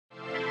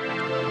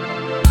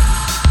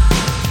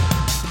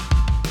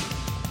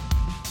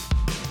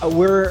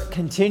We're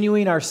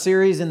continuing our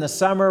series in the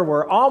summer.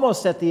 We're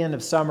almost at the end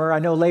of summer. I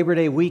know Labor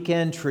Day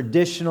weekend,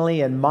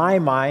 traditionally, in my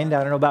mind, I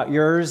don't know about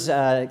yours,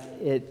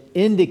 it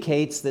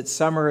indicates that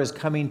summer is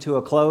coming to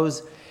a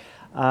close.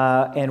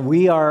 And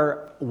we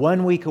are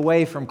 1 week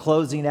away from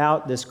closing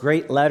out this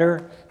great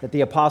letter that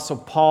the Apostle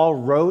Paul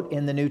wrote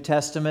in the New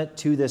Testament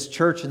to this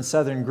church in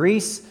southern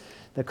Greece,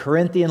 the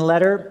Corinthian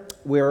letter.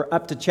 We're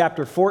up to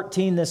chapter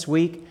 14 this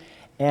week.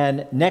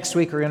 And next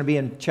week, we're going to be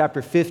in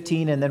chapter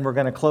 15, and then we're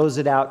going to close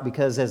it out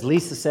because, as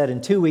Lisa said,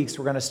 in 2 weeks,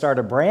 we're going to start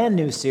a brand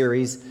new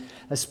series,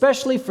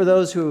 especially for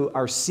those who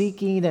are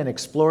seeking and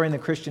exploring the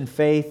Christian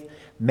faith,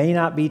 may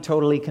not be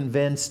totally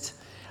convinced,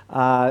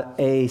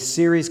 a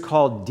series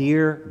called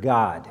Dear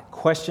God,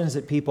 questions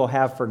that people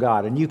have for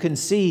God. And you can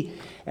see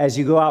as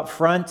you go out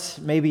front,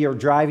 maybe you're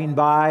driving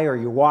by or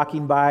you're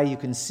walking by, you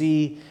can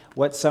see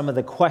what some of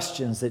the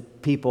questions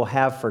that people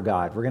have for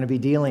God. We're going to be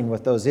dealing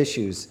with those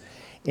issues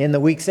in the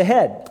weeks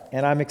ahead,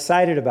 and I'm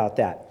excited about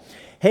that.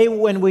 Hey,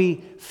 when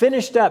we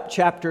finished up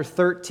chapter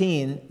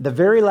 13, the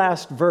very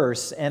last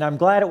verse, and I'm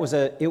glad it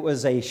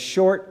was a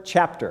short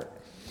chapter.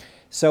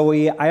 So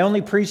I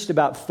only preached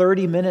about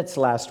 30 minutes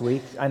last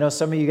week. I know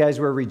some of you guys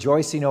were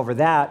rejoicing over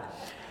that,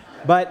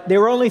 but there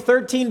were only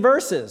 13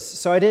 verses,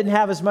 so I didn't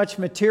have as much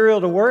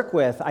material to work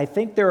with. I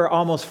think there are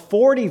almost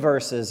 40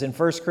 verses in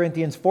 1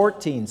 Corinthians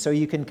 14, so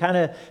you can kind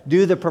of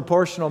do the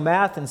proportional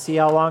math and see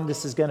how long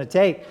this is going to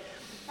take.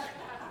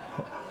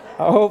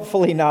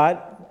 Hopefully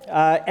not.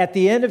 At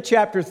the end of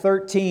chapter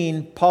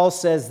 13, Paul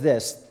says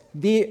this: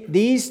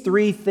 these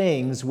three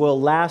things will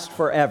last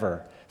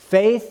forever: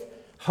 faith,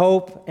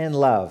 hope, and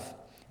love.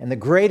 And the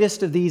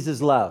greatest of these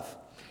is love.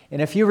 And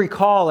if you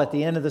recall, at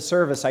the end of the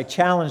service, I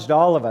challenged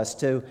all of us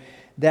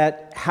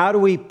how do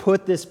we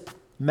put this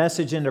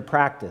message into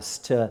practice,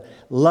 to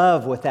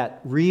love with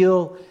that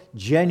real,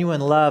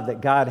 genuine love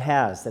that God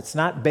has, that's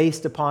not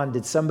based upon,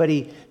 did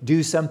somebody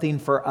do something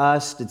for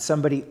us? Did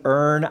somebody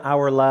earn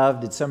our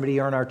love? Did somebody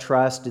earn our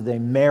trust? Did they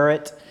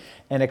merit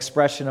an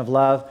expression of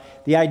love?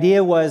 The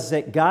idea was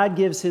that God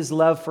gives His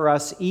love for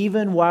us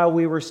even while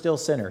we were still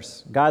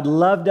sinners. God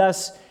loved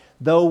us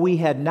though we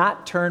had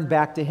not turned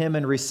back to Him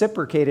and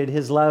reciprocated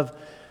His love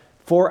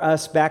for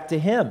us back to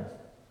Him.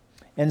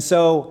 And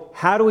so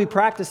how do we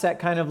practice that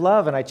kind of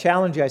love? And I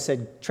challenge you, I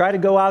said, try to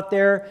go out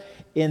there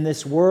in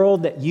this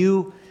world that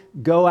you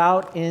go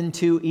out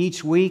into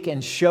each week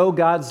and show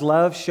God's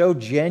love, show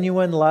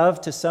genuine love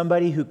to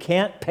somebody who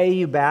can't pay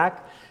you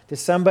back, to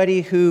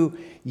somebody who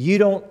you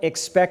don't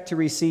expect to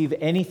receive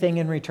anything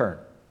in return.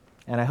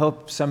 And I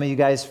hope some of you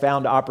guys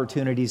found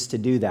opportunities to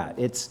do that.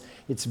 It's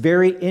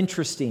very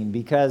interesting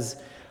because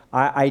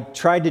I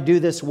tried to do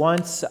this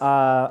once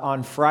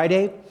on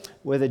Friday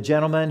with a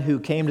gentleman who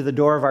came to the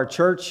door of our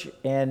church,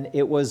 and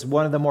it was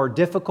one of the more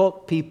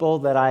difficult people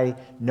that I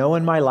know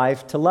in my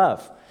life to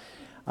love.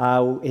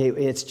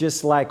 It's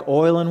just like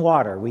oil and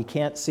water. We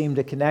can't seem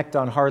to connect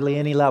on hardly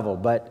any level,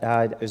 but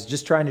I was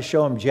just trying to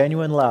show him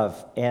genuine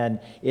love,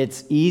 and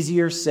it's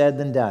easier said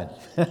than done,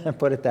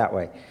 put it that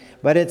way.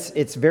 But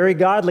it's very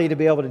godly to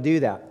be able to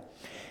do that.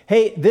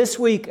 Hey, this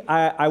week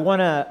I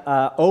want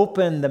to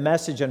open the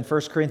message on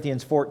 1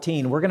 Corinthians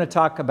 14. We're going to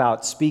talk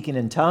about speaking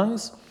in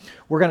tongues.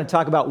 We're going to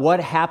talk about what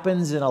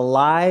happens in a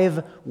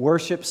live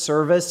worship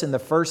service in the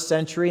first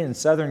century in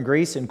southern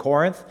Greece, in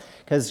Corinth,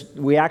 because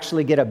we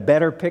actually get a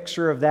better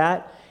picture of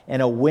that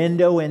and a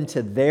window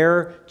into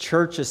their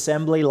church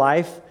assembly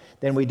life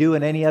than we do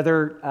in any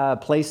other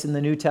place in the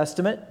New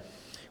Testament.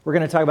 We're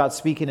going to talk about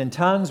speaking in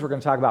tongues. We're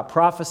going to talk about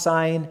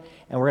prophesying,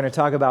 and we're going to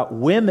talk about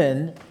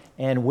women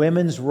and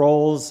women's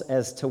roles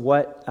as to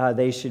what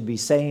they should be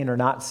saying or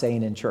not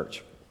saying in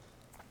church.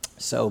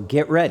 So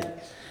get ready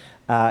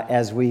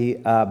as we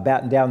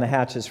batten down the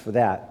hatches for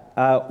that.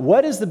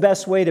 What is the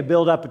best way to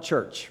build up a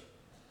church?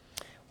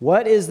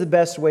 What is the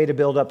best way to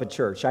build up a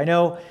church? I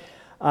know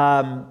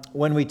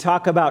when we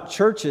talk about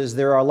churches,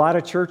 there are a lot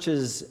of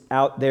churches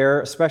out there,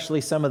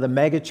 especially some of the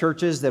mega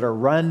churches that are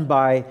run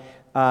by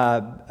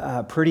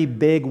pretty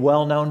big,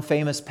 well-known,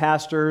 famous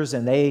pastors,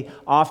 and they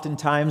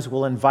oftentimes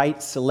will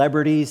invite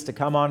celebrities to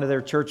come onto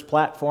their church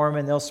platform,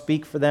 and they'll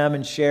speak for them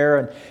and share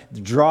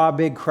and draw a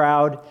big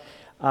crowd.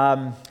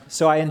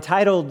 So I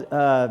entitled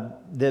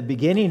the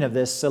beginning of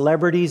this,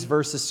 Celebrities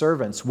versus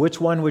Servants. Which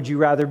one would you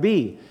rather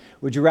be?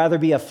 Would you rather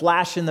be a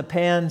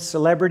flash-in-the-pan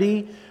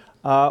celebrity,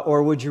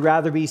 or would you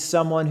rather be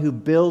someone who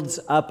builds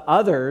up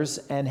others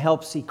and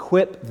helps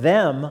equip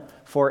them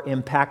for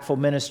impactful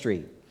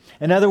ministry?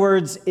 In other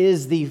words,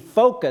 is the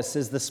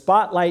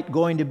spotlight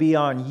going to be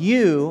on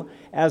you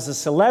as a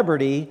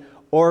celebrity,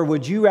 or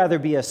would you rather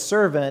be a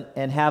servant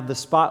and have the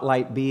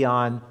spotlight be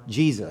on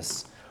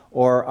Jesus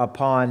or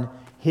upon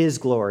His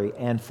glory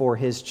and for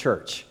His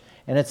church?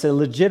 And it's a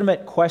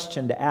legitimate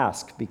question to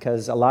ask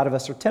because a lot of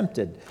us are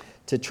tempted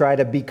to try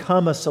to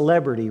become a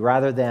celebrity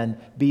rather than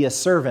be a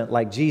servant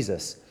like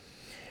Jesus.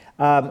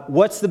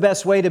 What's the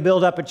best way to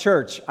build up a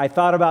church? I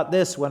thought about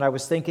this when I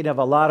was thinking of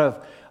a lot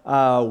of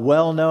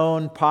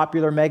well-known,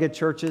 popular mega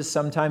churches.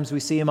 Sometimes we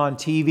see them on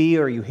TV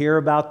or you hear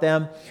about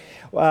them.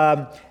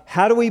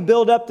 How do we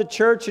build up the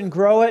church and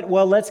grow it?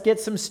 Well, let's get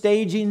some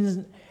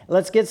staging.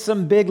 Let's get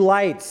some big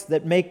lights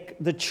that make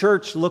the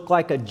church look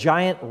like a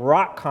giant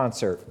rock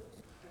concert.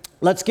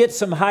 Let's get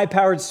some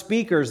high-powered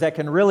speakers that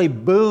can really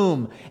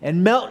boom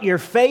and melt your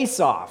face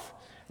off.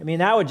 I mean,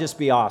 that would just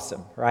be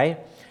awesome, right?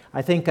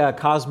 I think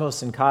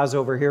Cosmos and Kaz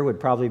over here would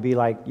probably be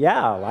like,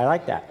 yeah, I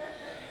like that.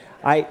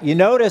 You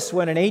notice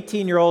when an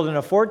 18-year-old and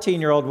a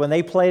 14-year-old, when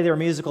they play their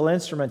musical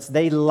instruments,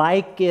 they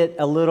like it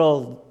a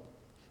little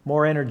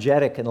more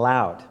energetic and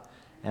loud.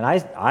 And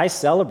I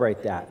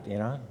celebrate that,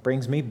 It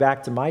brings me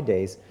back to my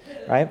days,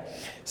 right?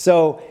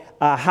 So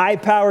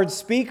high-powered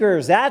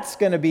speakers, that's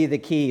going to be the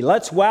key.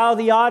 Let's wow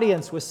the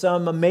audience with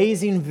some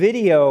amazing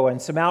video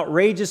and some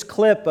outrageous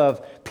clip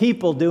of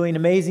people doing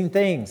amazing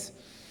things.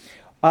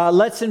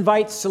 Let's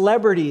invite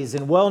celebrities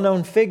and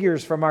well-known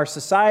figures from our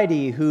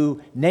society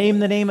who name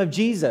the name of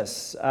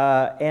Jesus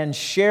and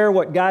share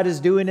what God is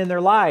doing in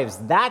their lives.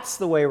 That's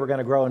the way we're going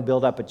to grow and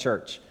build up a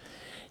church.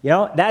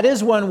 That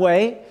is one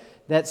way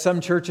that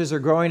some churches are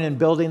growing and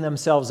building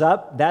themselves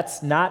up.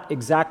 That's not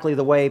exactly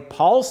the way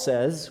Paul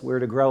says we're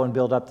to grow and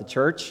build up the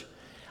church.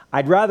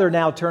 I'd rather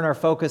now turn our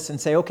focus and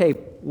say, okay,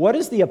 what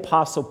is the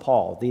Apostle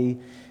Paul, the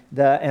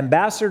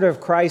ambassador of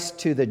Christ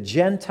to the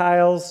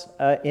Gentiles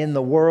in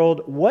the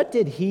world, what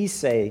did he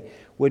say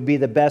would be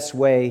the best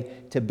way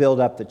to build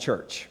up the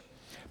church?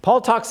 Paul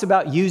talks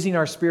about using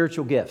our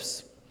spiritual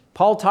gifts.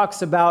 Paul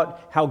talks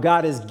about how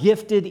God has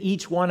gifted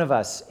each one of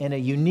us in a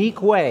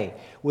unique way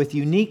with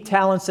unique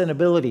talents and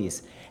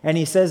abilities. And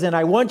he says, and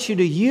I want you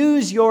to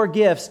use your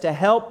gifts to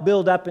help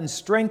build up and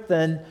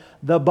strengthen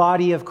the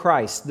body of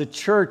Christ, the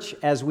church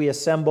as we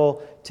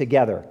assemble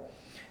together.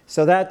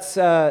 So that's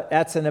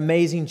an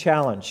amazing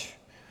challenge.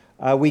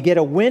 We get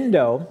a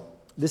window.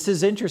 This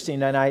is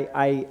interesting, and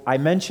I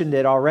mentioned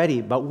it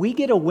already, but we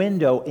get a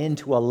window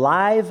into a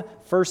live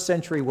first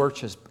century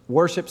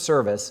worship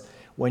service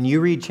when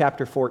you read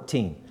chapter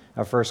 14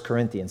 of 1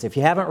 Corinthians. If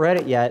you haven't read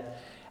it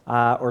yet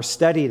or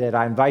studied it,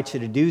 I invite you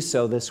to do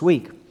so this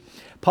week.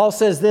 Paul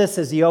says this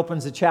as he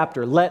opens the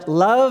chapter, let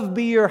love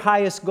be your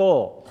highest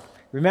goal.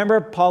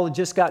 Remember, Paul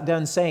just got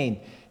done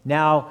saying,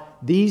 now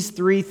these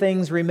three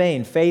things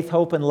remain, faith,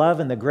 hope, and love,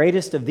 and the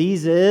greatest of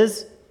these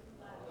is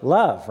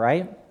love,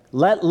 right?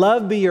 Let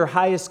love be your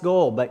highest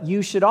goal, but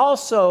you should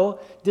also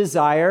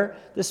desire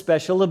the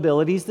special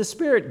abilities the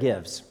Spirit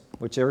gives,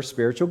 which are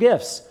spiritual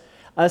gifts,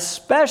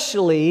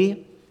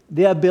 especially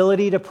the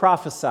ability to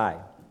prophesy.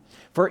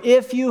 For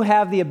if you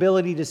have the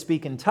ability to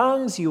speak in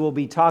tongues, you will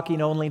be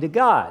talking only to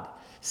God.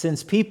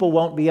 Since people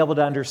won't be able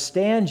to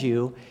understand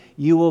you,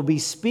 you will be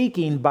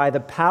speaking by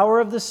the power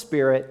of the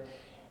Spirit,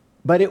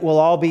 but it will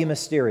all be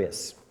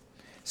mysterious.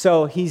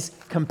 So he's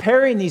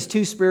comparing these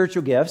two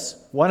spiritual gifts.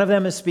 One of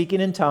them is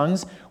speaking in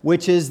tongues,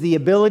 which is the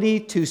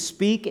ability to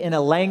speak in a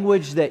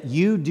language that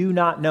you do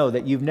not know,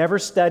 that you've never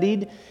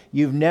studied,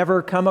 you've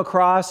never come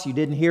across, you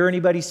didn't hear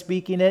anybody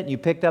speaking it, and you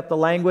picked up the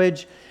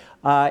language.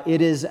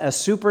 It is a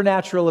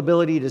supernatural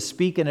ability to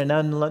speak in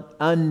an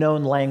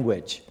unknown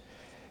language.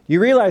 You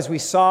realize we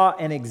saw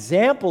an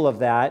example of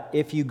that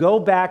if you go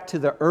back to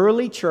the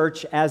early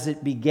church as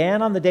it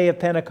began on the day of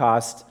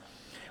Pentecost.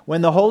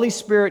 When the Holy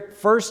Spirit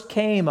first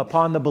came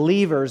upon the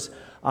believers,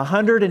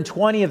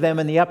 120 of them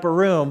in the upper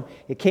room,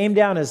 it came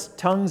down as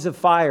tongues of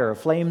fire,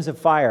 flames of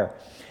fire.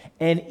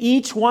 And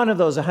each one of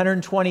those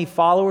 120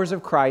 followers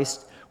of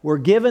Christ were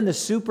given the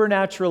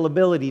supernatural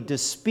ability to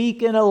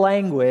speak in a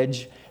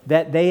language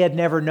that they had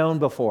never known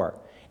before.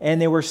 And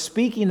they were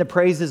speaking the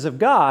praises of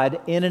God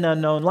in an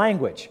unknown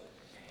language.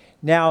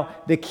 Now,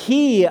 the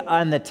key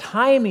on the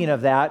timing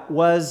of that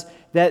was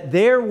that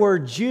there were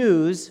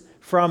Jews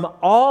from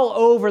all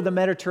over the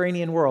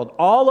Mediterranean world,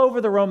 all over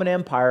the Roman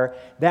Empire,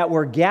 that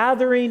were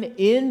gathering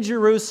in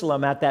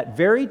Jerusalem at that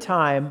very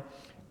time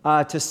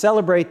to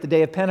celebrate the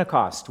day of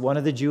Pentecost, one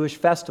of the Jewish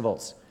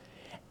festivals.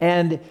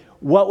 And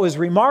what was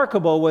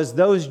remarkable was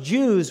those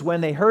Jews, when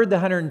they heard the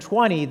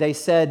 120, they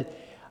said,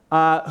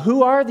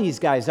 who are these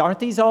guys? Aren't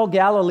these all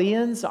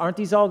Galileans? Aren't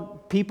these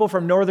all people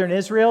from northern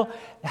Israel?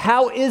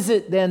 How is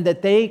it then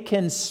that they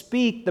can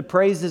speak the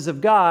praises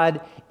of God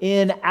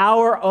in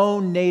our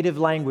own native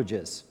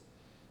languages?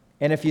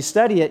 And if you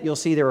study it, you'll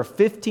see there are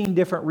 15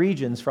 different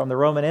regions from the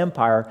Roman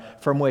Empire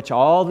from which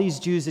all these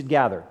Jews had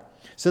gathered.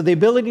 So the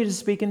ability to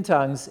speak in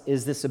tongues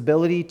is this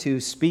ability to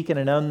speak in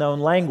an unknown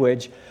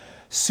language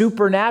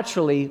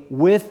supernaturally,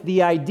 with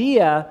the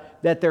idea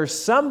that there's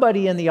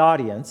somebody in the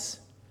audience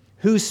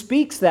who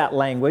speaks that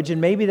language,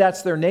 and maybe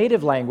that's their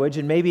native language,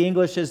 and maybe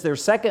English is their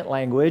second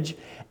language,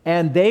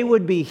 and they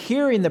would be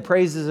hearing the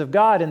praises of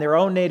God in their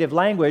own native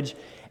language,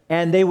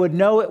 and they would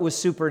know it was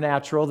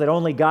supernatural, that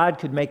only God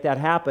could make that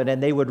happen,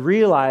 and they would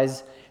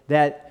realize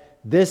that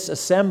this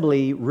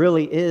assembly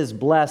really is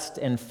blessed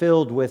and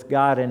filled with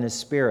God and His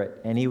Spirit,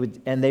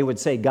 and they would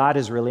say, God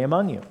is really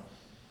among you.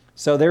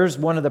 So there's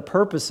one of the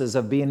purposes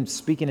of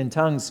speaking in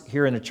tongues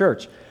here in a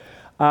church.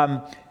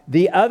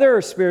 The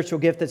other spiritual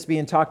gift that's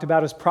being talked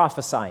about is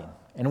prophesying.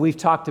 And we've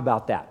talked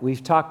about that.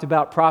 We've talked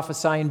about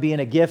prophesying being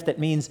a gift that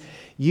means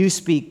you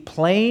speak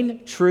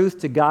plain truth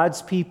to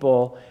God's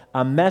people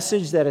a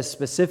message that is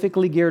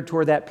specifically geared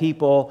toward that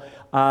people,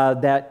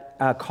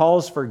 that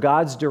calls for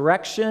God's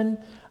direction.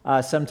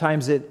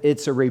 Sometimes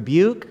it's a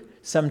rebuke.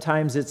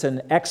 Sometimes it's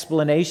an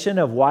explanation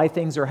of why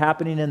things are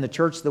happening in the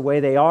church the way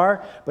they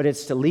are, but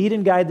it's to lead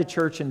and guide the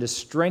church and to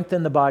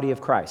strengthen the body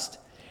of Christ.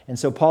 And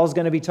so Paul's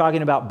going to be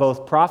talking about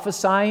both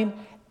prophesying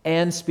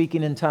and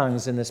speaking in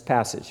tongues in this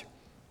passage.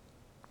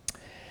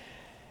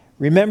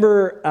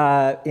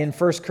 Remember in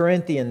 1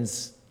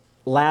 Corinthians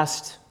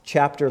last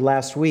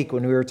week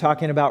when we were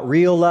talking about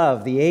real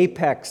love, the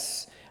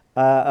apex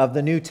of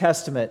the New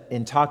Testament,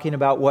 in talking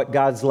about what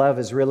God's love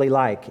is really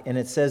like. And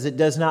it says it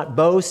does not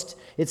boast,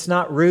 it's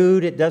not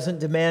rude, it doesn't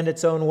demand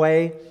its own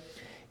way.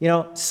 You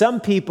know,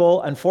 some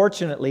people,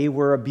 unfortunately,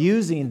 were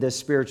abusing this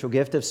spiritual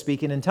gift of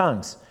speaking in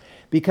tongues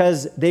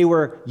because they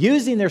were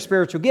using their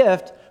spiritual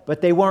gift,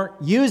 but they weren't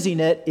using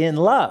it in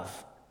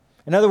love.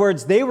 In other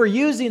words, they were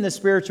using the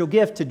spiritual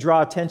gift to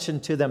draw attention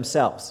to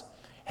themselves.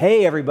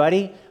 Hey,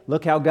 everybody,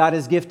 look how God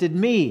has gifted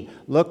me.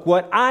 Look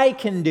what I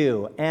can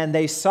do. And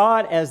they saw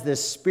it as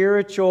this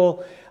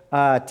spiritual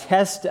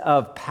test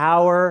of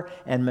power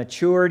and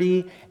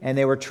maturity, and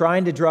they were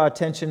trying to draw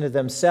attention to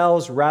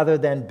themselves rather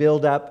than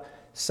build up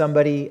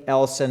somebody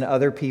else and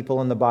other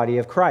people in the body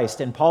of Christ.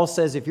 And Paul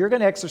says, if you're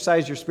going to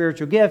exercise your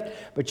spiritual gift,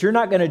 but you're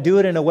not going to do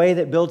it in a way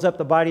that builds up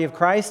the body of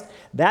Christ,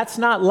 that's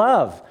not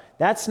love.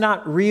 That's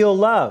not real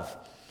love.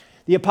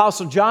 The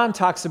Apostle John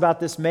talks about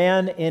this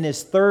man in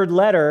his third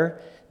letter,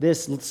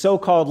 this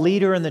so-called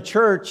leader in the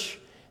church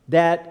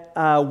that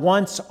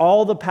wants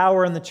all the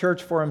power in the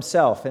church for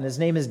himself, and his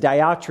name is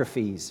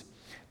Diotrephes.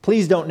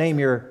 Please don't name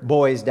your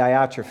boys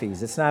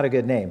Diotrephes. It's not a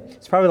good name.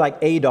 It's probably like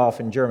Adolf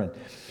in German.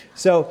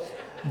 So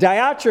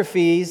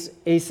Diotrephes,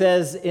 he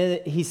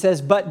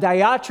says, but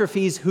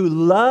Diotrephes, who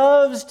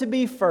loves to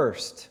be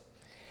first,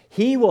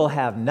 he will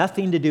have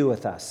nothing to do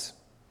with us.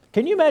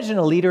 Can you imagine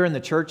a leader in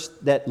the church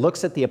that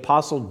looks at the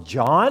Apostle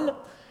John,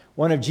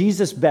 one of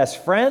Jesus'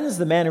 best friends,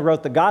 the man who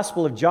wrote the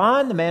Gospel of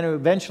John, the man who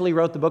eventually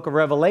wrote the book of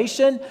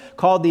Revelation,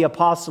 called the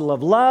Apostle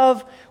of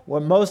Love,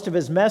 where most of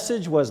his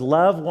message was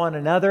love one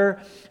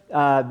another.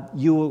 The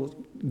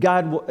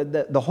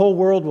whole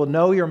world will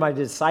know you're my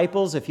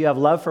disciples if you have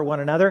love for one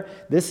another.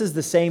 This is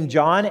the same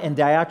John, and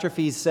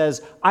Diotrephes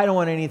says, I don't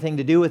want anything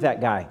to do with that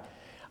guy.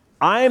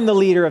 I'm the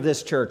leader of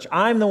this church.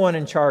 I'm the one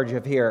in charge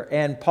of here.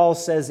 And Paul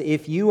says,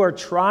 if you are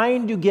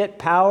trying to get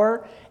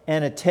power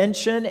and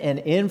attention and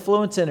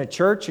influence in a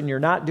church and you're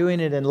not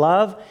doing it in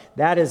love,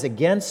 that is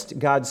against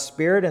God's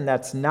Spirit, and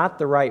that's not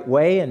the right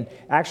way. And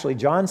actually,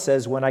 John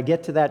says, when I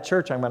get to that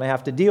church, I'm going to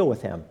have to deal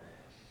with him.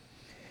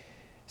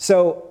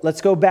 So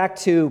let's go back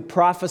to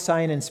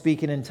prophesying and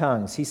speaking in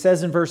tongues. He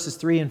says in verses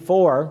 3 and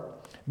 4,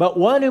 but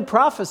one who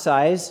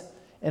prophesies,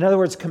 in other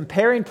words,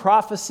 comparing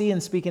prophecy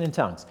and speaking in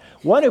tongues,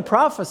 one who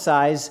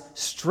prophesies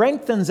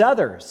strengthens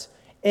others,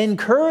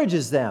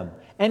 encourages them,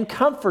 and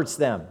comforts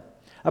them.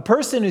 A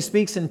person who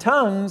speaks in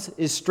tongues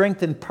is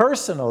strengthened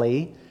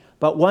personally,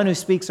 but one who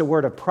speaks a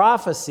word of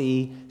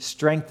prophecy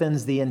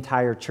strengthens the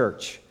entire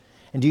church.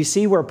 And do you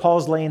see where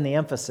Paul's laying the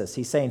emphasis?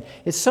 He's saying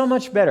it's so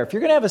much better. If you're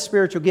going to have a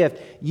spiritual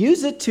gift,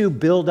 use it to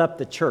build up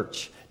the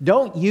church.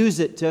 Don't use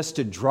it just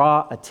to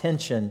draw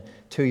attention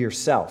to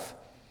yourself.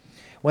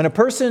 When a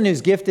person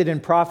who's gifted in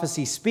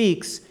prophecy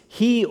speaks,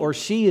 he or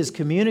she is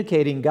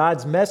communicating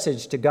God's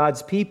message to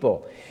God's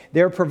people.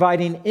 They're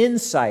providing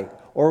insight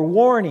or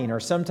warning or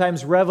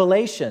sometimes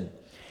revelation.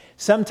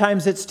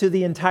 Sometimes it's to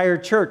the entire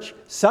church.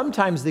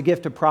 Sometimes the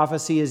gift of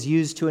prophecy is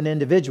used to an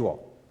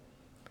individual.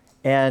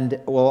 And,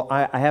 well,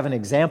 I have an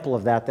example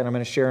of that I'm going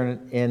to share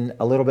in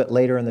a little bit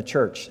later in the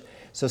church.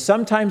 So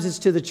sometimes it's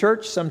to the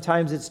church,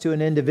 sometimes it's to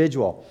an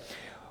individual.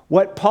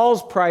 What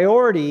Paul's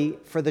priority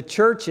for the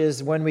church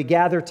is when we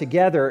gather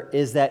together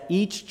is that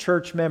each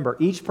church member,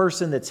 each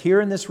person that's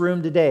here in this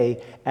room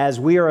today, as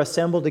we are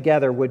assembled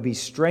together, would be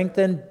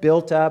strengthened,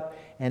 built up,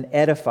 and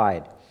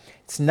edified.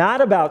 It's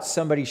not about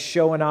somebody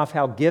showing off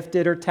how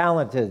gifted or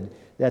talented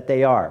that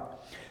they are.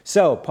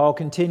 So Paul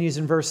continues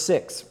in verse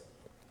 6.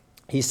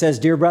 He says,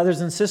 dear brothers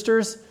and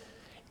sisters,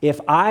 if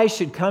I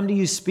should come to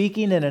you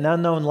speaking in an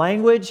unknown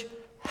language,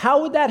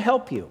 how would that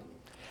help you?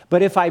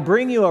 But if I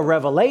bring you a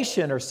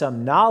revelation or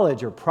some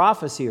knowledge or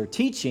prophecy or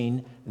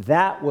teaching,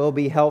 that will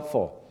be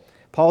helpful.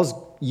 Paul's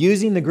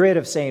using the grid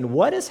of saying,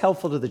 what is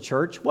helpful to the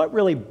church? What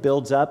really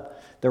builds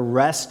up the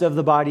rest of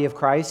the body of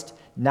Christ?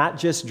 Not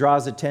just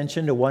draws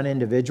attention to one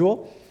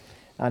individual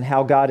on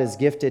how God has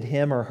gifted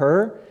him or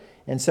her.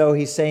 And so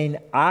he's saying,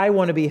 I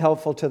want to be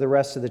helpful to the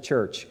rest of the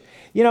church.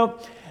 You know,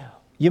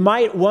 you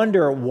might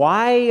wonder,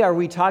 why are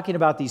we talking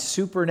about these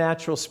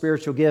supernatural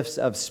spiritual gifts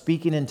of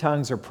speaking in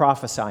tongues or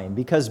prophesying?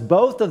 Because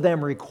both of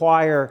them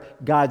require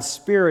God's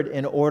Spirit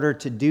in order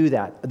to do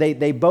that.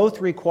 They both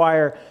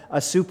require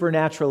a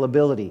supernatural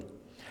ability.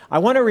 I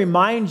want to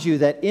remind you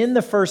that in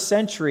the first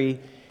century,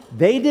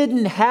 they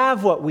didn't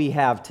have what we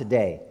have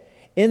today.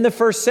 In the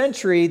first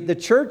century, the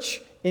church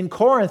in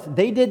Corinth,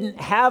 they didn't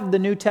have the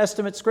New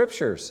Testament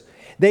scriptures.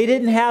 They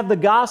didn't have the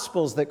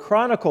Gospels that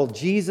chronicled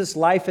Jesus'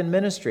 life and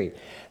ministry.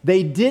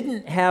 They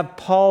didn't have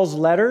Paul's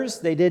letters.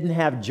 They didn't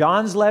have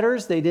John's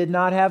letters. They did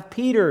not have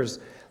Peter's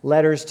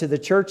letters to the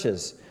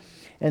churches.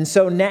 And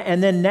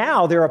then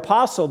now their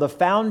apostle, the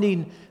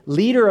founding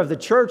leader of the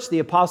church, the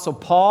apostle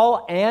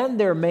Paul, and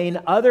their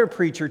main other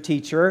preacher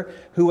teacher,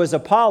 who was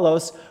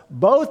Apollos,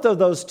 both of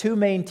those two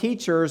main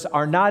teachers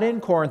are not in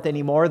Corinth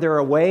anymore. They're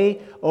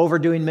away over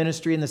doing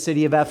ministry in the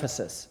city of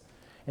Ephesus.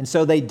 And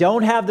so they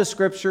don't have the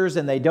scriptures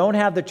and they don't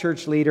have the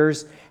church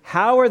leaders.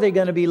 How are they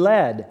going to be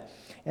led?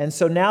 And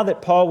so now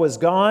that Paul was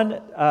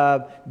gone,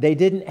 they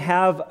didn't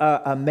have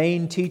a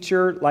main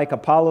teacher like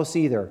Apollos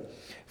either.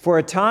 For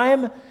a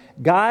time,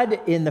 God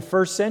in the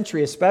first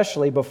century,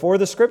 especially before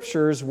the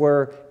scriptures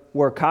were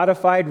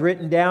codified,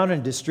 written down,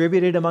 and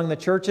distributed among the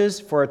churches,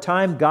 for a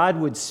time God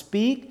would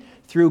speak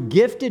through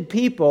gifted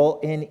people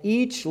in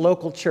each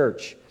local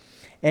church.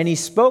 And he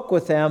spoke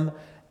with them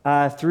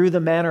through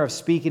the manner of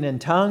speaking in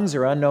tongues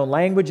or unknown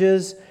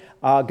languages.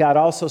 God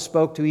also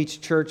spoke to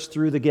each church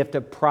through the gift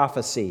of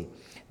prophecy.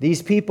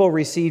 These people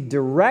received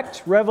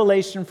direct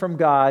revelation from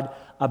God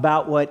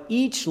about what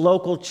each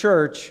local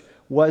church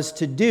was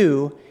to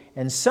do.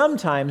 And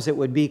sometimes it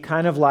would be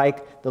kind of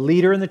like the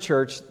leader in the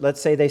church.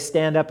 Let's say they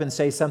stand up and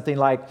say something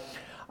like,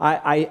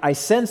 I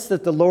sense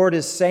that the Lord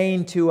is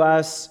saying to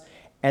us,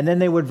 and then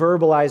they would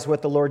verbalize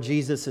what the Lord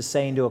Jesus is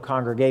saying to a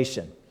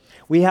congregation.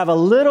 We have a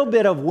little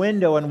bit of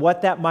window in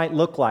what that might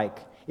look like.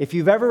 If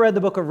you've ever read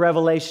the book of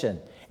Revelation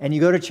and you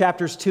go to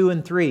chapters 2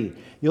 and 3,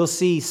 you'll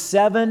see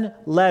 7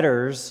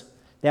 letters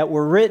that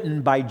were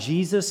written by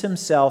Jesus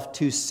himself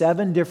to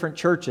 7 different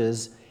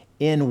churches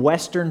in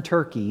Western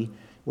Turkey,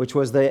 which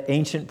was the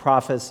ancient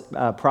province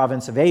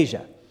of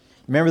Asia.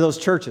 Remember those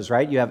churches,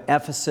 right? You have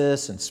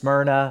Ephesus and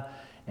Smyrna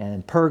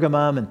and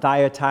Pergamum and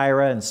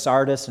Thyatira and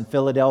Sardis and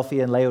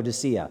Philadelphia and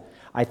Laodicea.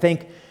 I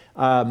think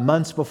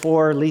months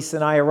before Lisa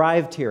and I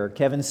arrived here,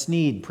 Kevin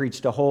Sneed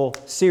preached a whole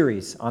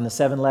series on the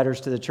 7 letters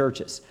to the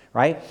churches,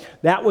 right?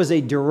 That was a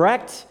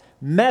direct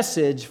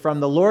message from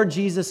the Lord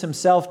Jesus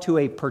himself to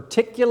a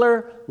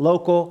particular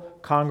local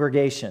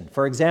congregation.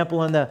 For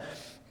example, in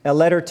a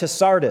letter to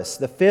Sardis,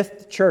 the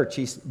 5th church,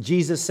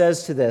 Jesus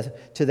says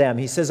to them,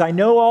 he says, I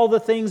know all the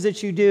things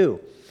that you do.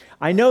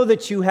 I know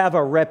that you have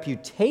a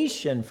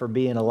reputation for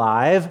being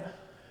alive,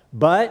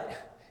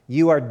 but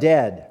you are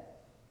dead.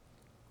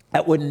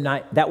 That would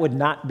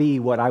not be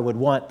what I would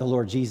want the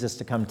Lord Jesus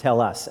to come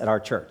tell us at our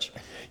church.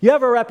 You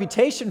have a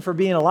reputation for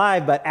being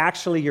alive, but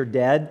actually you're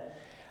dead.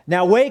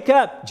 Now wake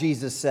up,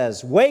 Jesus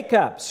says. Wake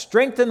up,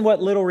 strengthen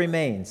what little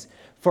remains.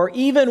 For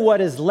even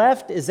what is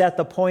left is at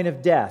the point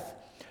of death.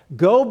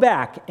 Go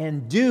back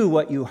and do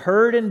what you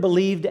heard and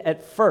believed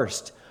at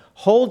first.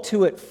 Hold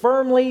to it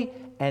firmly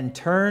and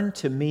turn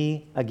to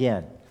me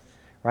again.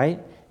 Right?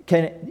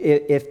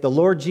 If the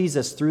Lord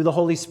Jesus, through the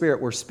Holy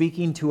Spirit, were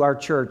speaking to our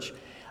church,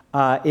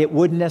 it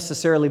wouldn't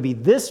necessarily be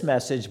this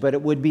message, but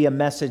it would be a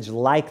message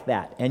like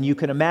that. And you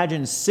can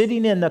imagine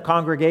sitting in the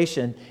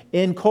congregation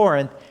in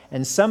Corinth,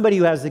 and somebody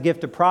who has the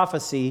gift of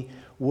prophecy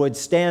would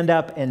stand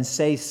up and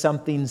say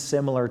something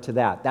similar to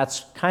that.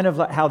 That's kind of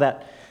how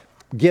that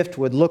gift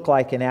would look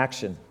like in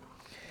action.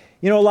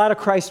 You know, a lot of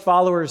Christ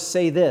followers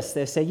say this.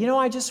 They say,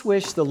 I just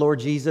wish the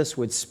Lord Jesus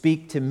would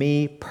speak to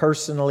me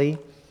personally.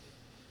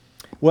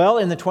 Well,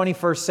 in the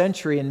 21st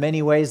century, in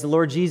many ways, the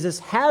Lord Jesus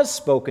has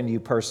spoken to you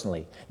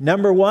personally.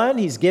 Number one,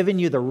 he's given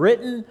you the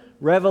written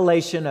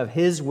revelation of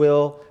his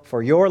will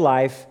for your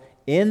life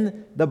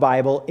in the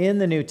Bible, in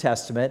the New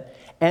Testament.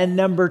 And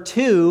number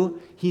two,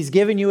 he's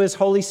given you his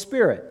Holy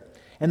Spirit.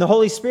 And the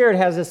Holy Spirit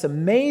has this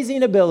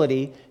amazing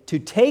ability to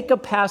take a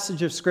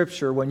passage of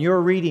Scripture when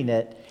you're reading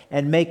it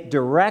and make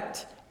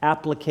direct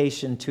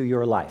application to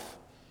your life,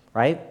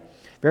 right?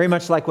 Very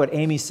much like what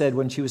Amy said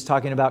when she was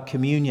talking about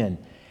communion.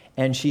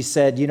 And she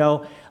said,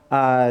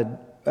 the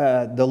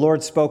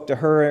Lord spoke to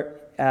her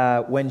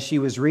when she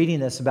was reading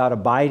this about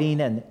abiding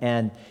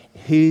and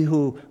he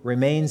who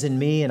remains in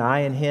me and I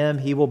in him,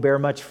 he will bear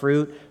much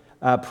fruit,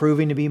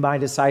 proving to be my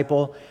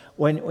disciple.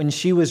 When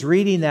she was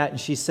reading that and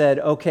she said,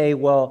 okay,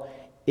 well,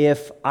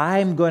 if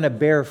I'm going to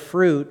bear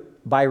fruit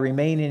by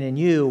remaining in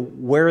you,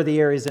 where are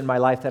the areas in my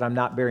life that I'm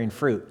not bearing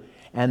fruit?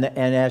 And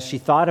as she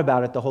thought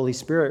about it, the Holy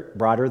Spirit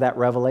brought her that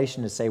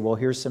revelation to say, well,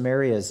 here's some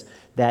areas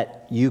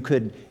that you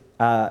could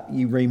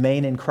you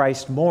remain in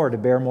Christ more to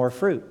bear more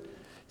fruit.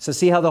 So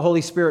see how the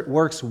Holy Spirit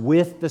works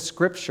with the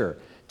Scripture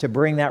to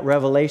bring that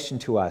revelation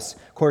to us.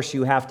 Of course,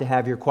 you have to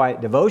have your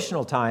quiet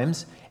devotional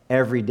times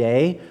every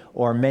day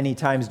or many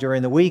times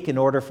during the week in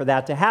order for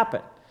that to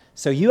happen.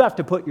 So you have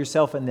to put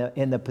yourself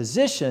in the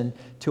position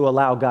to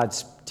allow God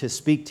to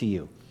speak to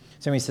you.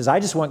 Somebody says, I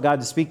just want God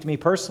to speak to me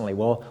personally.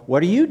 Well,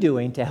 what are you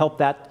doing to help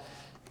that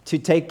to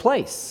take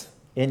place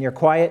in your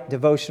quiet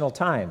devotional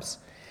times?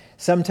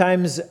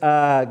 Sometimes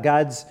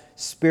God's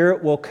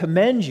Spirit will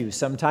commend you.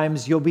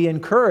 Sometimes you'll be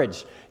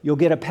encouraged. You'll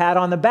get a pat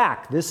on the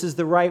back. This is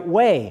the right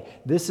way.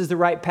 This is the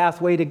right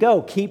pathway to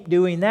go. Keep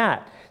doing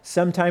that.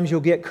 Sometimes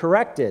you'll get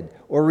corrected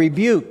or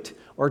rebuked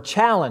or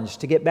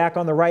challenged to get back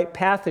on the right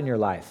path in your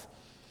life.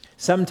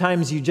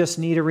 Sometimes you just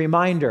need a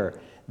reminder.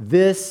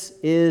 This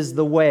is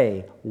the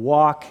way.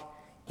 Walk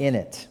in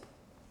it.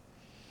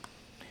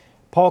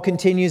 Paul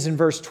continues in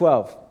verse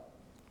 12.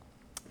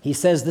 He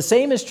says, the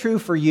same is true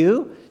for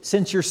you.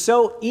 Since you're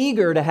so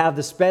eager to have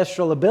the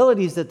special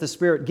abilities that the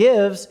Spirit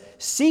gives,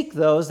 seek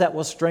those that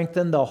will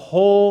strengthen the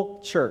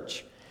whole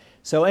church.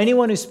 So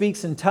anyone who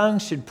speaks in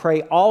tongues should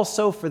pray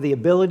also for the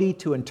ability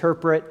to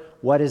interpret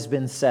what has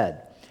been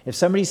said. If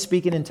somebody's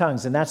speaking in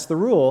tongues, and that's the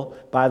rule,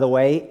 by the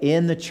way,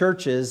 in the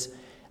churches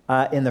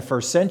in the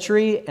first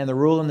century and the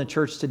rule in the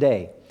church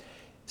today.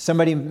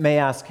 Somebody may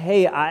ask,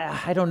 hey,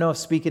 I don't know if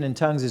speaking in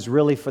tongues is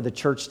really for the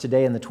church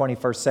today in the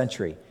 21st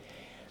century.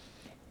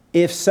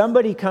 If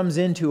somebody comes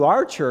into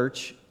our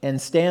church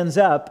and stands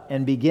up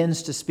and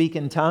begins to speak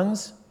in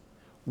tongues,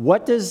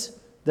 what does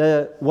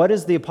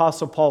the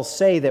Apostle Paul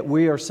say that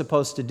we are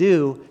supposed to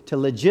do to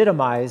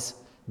legitimize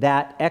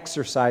that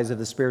exercise of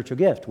the spiritual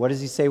gift? What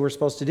does he say we're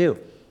supposed to do?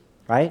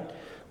 Right?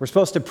 We're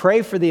supposed to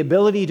pray for the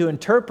ability to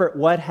interpret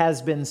what has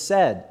been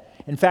said.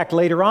 In fact,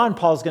 later on,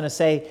 Paul's going to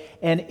say,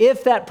 and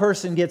if that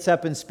person gets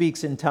up and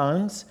speaks in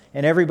tongues,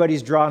 and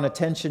everybody's drawing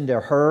attention to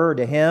her or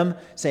to him,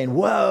 saying,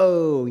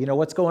 whoa,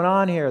 what's going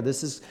on here?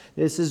 This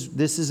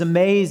is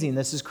amazing.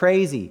 This is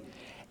crazy.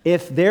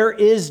 If there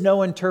is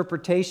no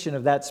interpretation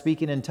of that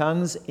speaking in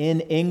tongues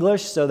in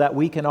English so that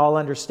we can all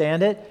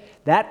understand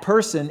it, that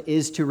person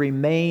is to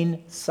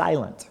remain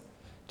silent.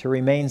 To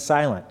remain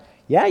silent.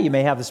 Yeah, you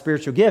may have the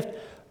spiritual gift,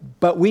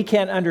 but we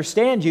can't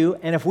understand you.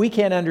 And if we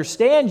can't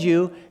understand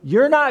you,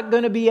 you're not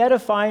going to be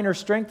edifying or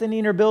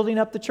strengthening or building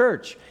up the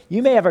church.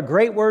 You may have a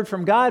great word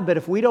from God, but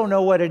if we don't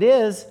know what it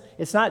is,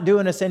 it's not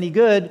doing us any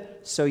good.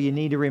 So you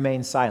need to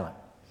remain silent.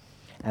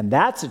 And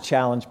that's a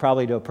challenge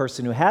probably to a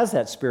person who has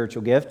that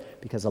spiritual gift,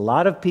 because a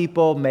lot of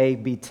people may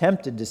be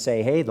tempted to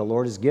say, hey, the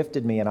Lord has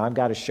gifted me and I've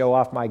got to show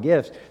off my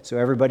gifts so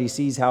everybody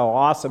sees how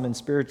awesome and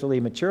spiritually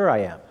mature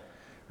I am.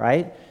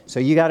 Right?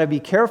 So you got to be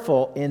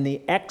careful in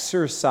the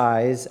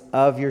exercise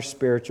of your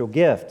spiritual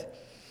gift.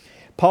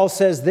 Paul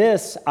says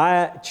this,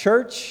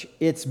 church,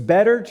 it's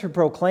better to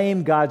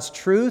proclaim God's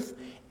truth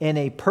in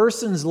a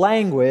person's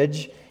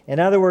language, in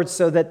other words,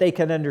 so that they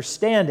can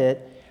understand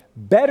it.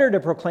 Better to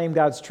proclaim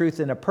God's truth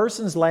in a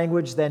person's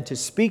language than to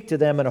speak to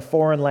them in a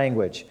foreign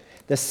language.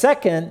 The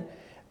second,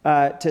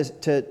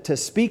 to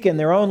speak in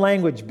their own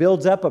language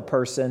builds up a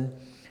person,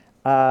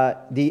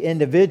 the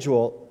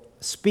individual.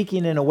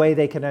 Speaking in a way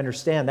they can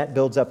understand, that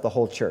builds up the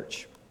whole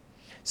church.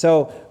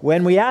 So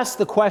when we ask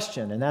the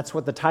question, and that's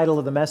what the title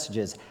of the message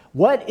is,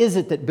 what is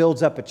it that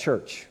builds up a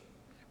church?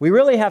 We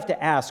really have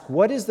to ask,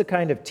 what is the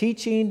kind of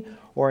teaching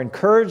or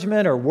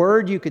encouragement or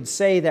word you could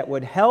say that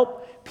would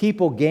help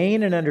people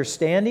gain an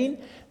understanding,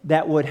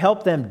 that would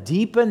help them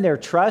deepen their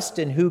trust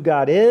in who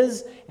God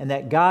is, and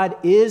that God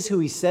is who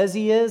He says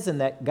He is,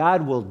 and that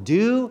God will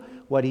do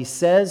what He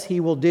says He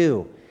will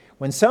do.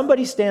 When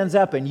somebody stands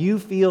up and you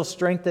feel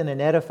strengthened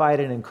and edified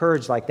and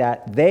encouraged like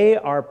that, they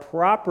are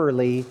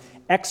properly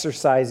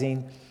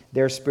exercising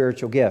their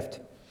spiritual gift.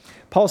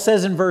 Paul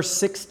says in verse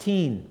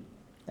 16,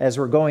 as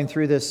we're going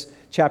through this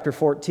chapter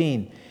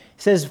 14, he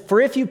says, for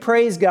if you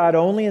praise God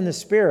only in the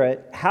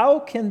Spirit, how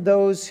can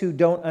those who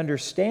don't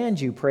understand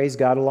you praise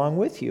God along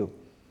with you?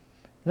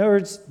 In other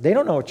words, they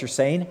don't know what you're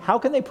saying. How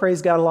can they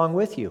praise God along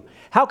with you?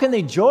 How can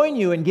they join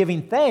you in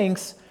giving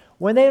thanks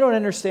when they don't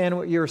understand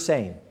what you're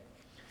saying?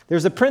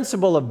 There's a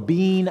principle of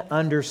being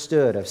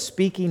understood, of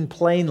speaking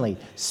plainly,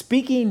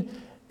 speaking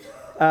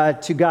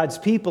to God's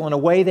people in a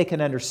way they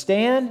can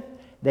understand,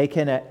 they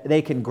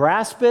can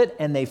grasp it,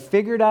 and they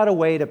figured out a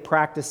way to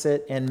practice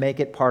it and make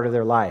it part of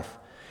their life.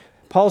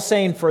 Paul's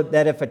saying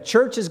that if a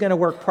church is going to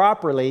work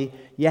properly,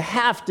 you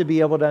have to be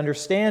able to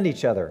understand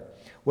each other.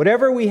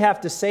 Whatever we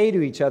have to say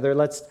to each other,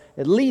 let's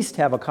at least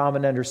have a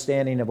common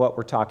understanding of what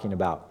we're talking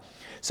about.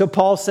 So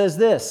Paul says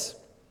this.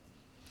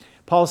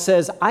 Paul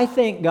says, I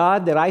thank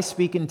God that I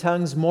speak in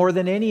tongues more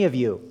than any of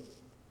you.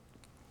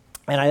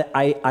 And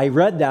I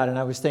read that and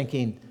I was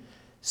thinking,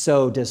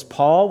 so does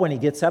Paul, when he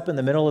gets up in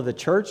the middle of the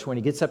church, when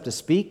he gets up to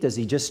speak, does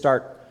he just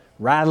start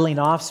rattling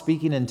off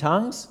speaking in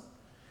tongues?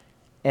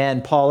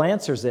 And Paul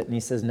answers it and he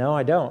says, no,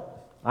 I don't.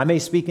 I may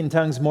speak in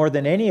tongues more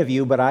than any of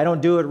you, but I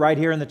don't do it right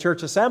here in the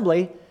church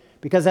assembly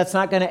because that's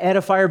not going to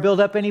edify or build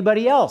up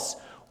anybody else.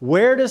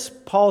 Where does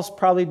Paul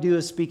probably do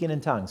his speaking in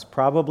tongues?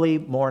 Probably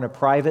more in a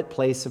private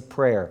place of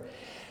prayer.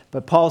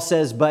 But Paul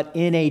says, but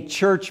in a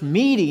church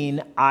meeting,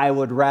 I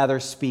would rather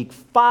speak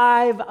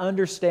 5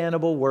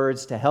 understandable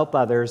words to help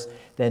others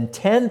than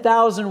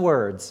 10,000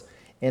 words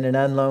in an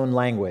unknown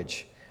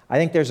language. I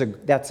think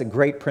that's a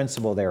great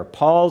principle there.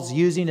 Paul's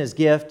using his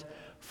gift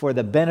for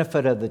the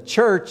benefit of the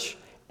church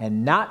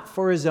and not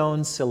for his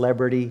own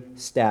celebrity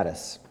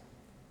status.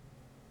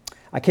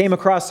 I came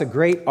across a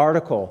great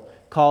article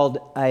called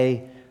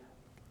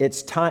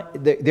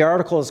the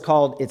article is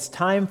called It's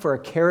Time for a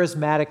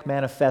Charismatic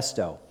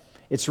Manifesto.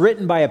 It's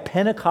written by a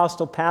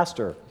Pentecostal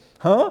pastor,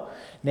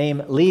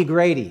 named Lee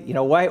Grady.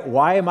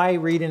 Why am I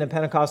reading a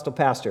Pentecostal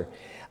pastor?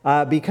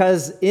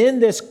 Because in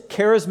this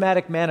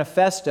charismatic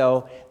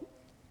manifesto,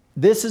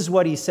 this is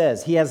what he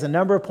says. He has a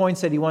number of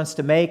points that he wants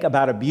to make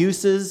about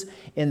abuses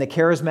in the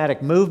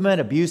charismatic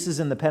movement, abuses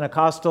in the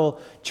Pentecostal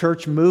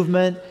church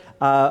movement,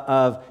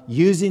 of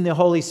using the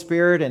Holy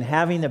Spirit and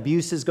having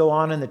abuses go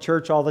on in the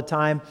church all the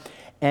time.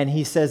 And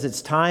he says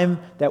it's time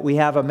that we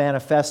have a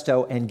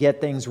manifesto and get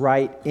things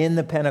right in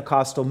the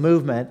Pentecostal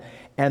movement.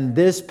 And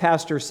this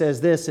pastor says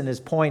this in his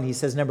point. He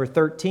says, number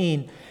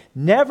 13,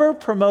 never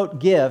promote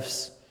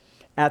gifts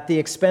at the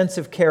expense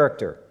of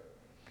character.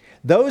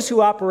 Those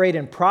who operate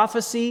in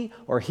prophecy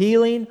or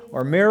healing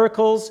or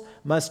miracles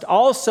must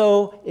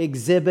also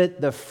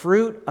exhibit the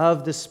fruit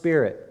of the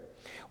Spirit.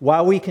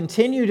 While we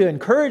continue to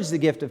encourage the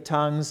gift of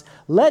tongues,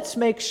 let's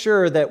make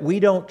sure that we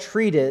don't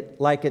treat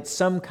it like it's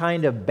some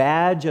kind of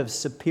badge of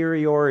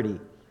superiority.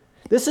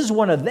 This is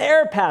one of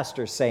their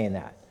pastors saying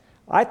that.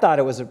 I thought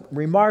it was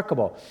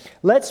remarkable.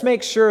 Let's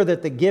make sure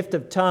that the gift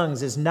of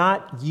tongues is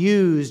not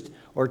used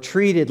or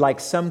treated like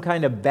some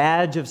kind of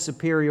badge of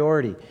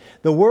superiority.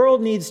 The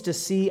world needs to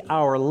see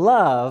our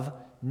love,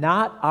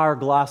 not our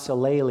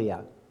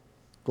glossolalia.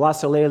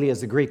 Glossolalia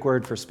is the Greek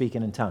word for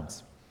speaking in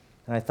tongues.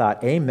 And I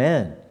thought,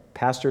 amen,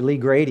 Pastor Lee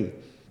Grady.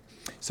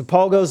 So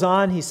Paul goes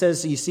on, he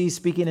says, you see,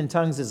 speaking in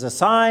tongues is a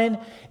sign.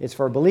 It's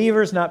for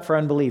believers, not for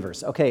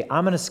unbelievers. Okay,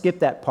 I'm going to skip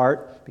that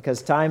part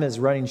because time is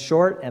running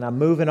short and I'm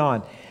moving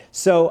on.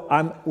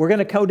 So we're going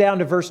to go down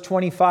to verse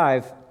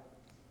 25,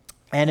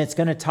 and it's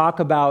going to talk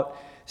about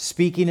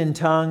speaking in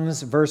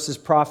tongues versus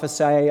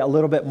prophesy a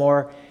little bit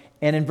more.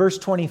 And in verse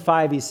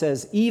 25, he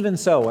says, even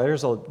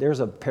so, there's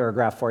a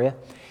paragraph for you.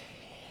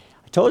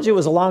 I told you it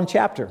was a long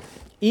chapter.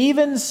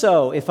 Even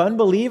so, if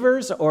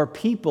unbelievers or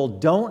people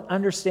don't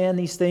understand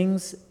these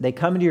things, they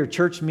come into your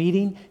church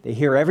meeting, they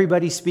hear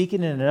everybody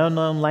speaking in an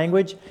unknown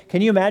language.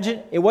 Can you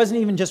imagine? It wasn't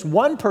even just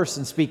one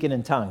person speaking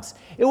in tongues.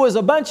 It was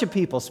a bunch of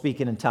people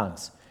speaking in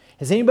tongues.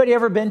 Has anybody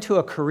ever been to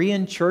a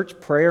Korean church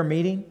prayer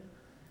meeting?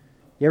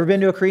 You ever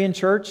been to a Korean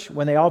church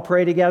when they all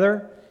pray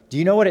together? Do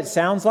you know what it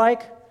sounds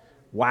like?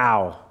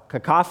 Wow.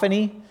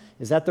 Cacophony?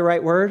 Is that the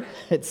right word?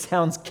 It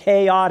sounds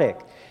chaotic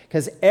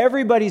because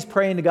everybody's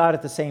praying to God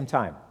at the same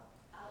time.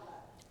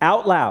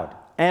 Out loud.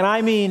 And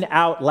I mean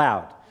out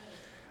loud.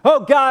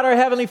 Oh God, our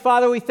Heavenly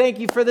Father, we thank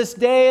you for this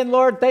day. And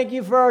Lord, thank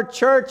you for our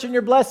church and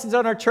your blessings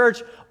on our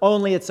church.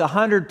 Only it's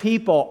 100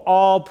 people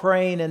all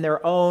praying in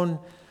their own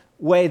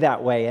way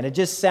that way. And it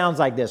just sounds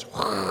like this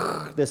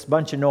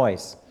bunch of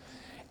noise.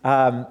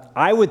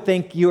 I would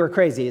think you are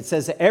crazy. It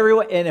says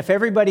everyone, and if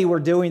everybody were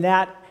doing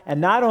that, and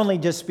not only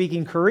just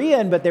speaking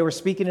Korean, but they were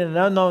speaking in an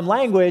unknown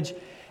language,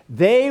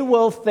 they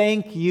will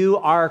think you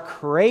are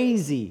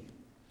crazy.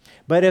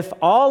 But if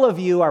all of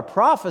you are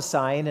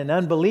prophesying and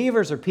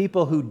unbelievers or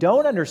people who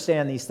don't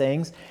understand these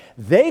things,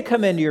 they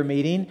come into your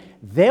meeting,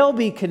 they'll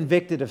be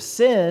convicted of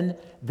sin,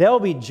 they'll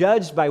be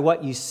judged by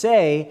what you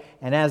say,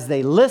 and as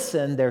they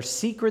listen, their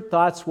secret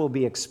thoughts will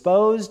be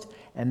exposed,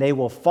 and they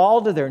will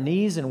fall to their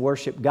knees and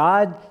worship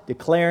God,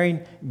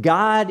 declaring,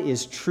 God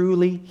is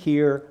truly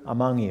here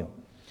among you.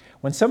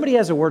 When somebody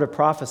has a word of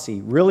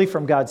prophecy, really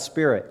from God's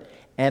Spirit,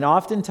 and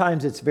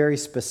oftentimes it's very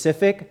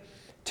specific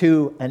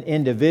to an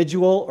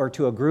individual or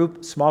to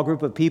a small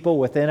group of people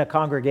within a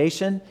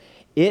congregation,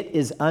 it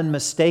is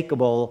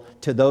unmistakable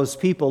to those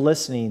people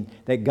listening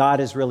that God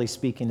is really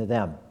speaking to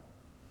them.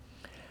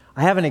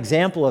 I have an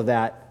example of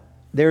that.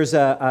 There's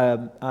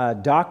a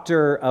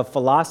doctor of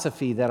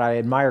philosophy that I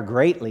admire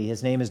greatly.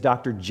 His name is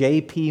Dr.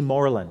 J.P.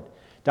 Moreland.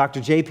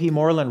 Dr. J.P.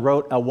 Moreland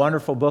wrote a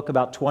wonderful book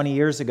about 20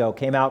 years ago,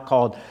 came out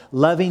called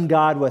Loving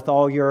God with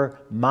All Your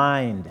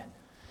Mind.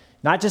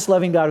 Not just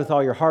loving God with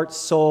all your heart,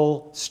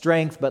 soul,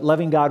 strength, but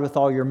loving God with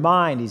all your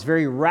mind. He's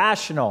very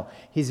rational.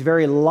 He's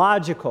very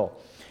logical.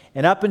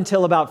 And up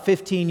until about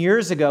 15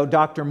 years ago,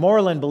 Dr.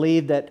 Moreland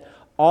believed that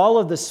all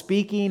of the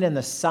speaking and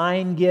the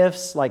sign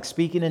gifts, like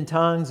speaking in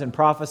tongues and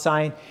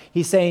prophesying,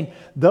 he's saying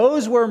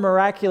those were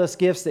miraculous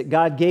gifts that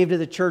God gave to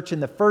the church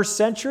in the first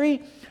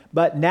century,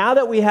 but now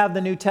that we have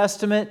the New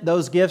Testament,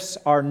 those gifts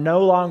are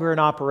no longer in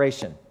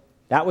operation.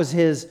 That was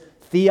his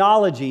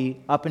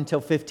theology up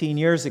until 15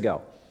 years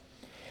ago.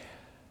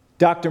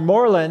 Dr.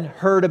 Moreland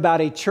heard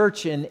about a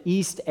church in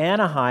East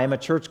Anaheim, a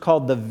church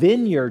called the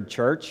Vineyard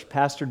Church,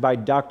 pastored by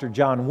Dr.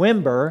 John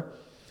Wimber.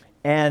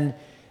 And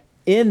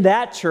in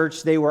that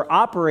church, they were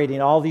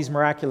operating all these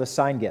miraculous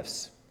sign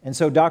gifts. And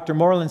so Dr.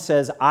 Moreland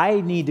says, I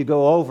need to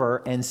go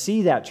over and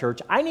see that church.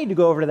 I need to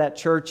go over to that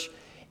church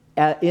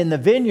in the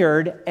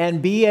Vineyard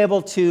and be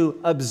able to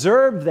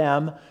observe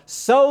them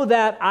so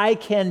that I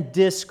can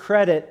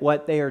discredit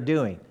what they are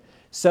doing.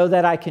 So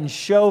that I can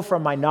show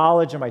from my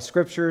knowledge and my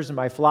scriptures and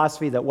my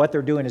philosophy that what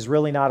they're doing is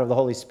really not of the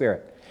Holy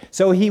Spirit.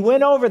 So he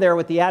went over there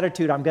with the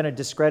attitude, I'm going to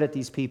discredit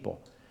these people.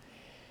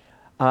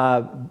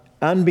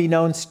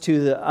 Unbeknownst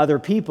to the other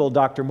people,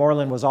 Dr.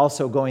 Moreland was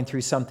also going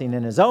through something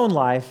in his own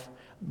life,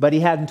 but he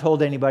hadn't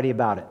told anybody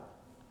about it.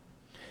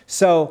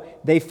 So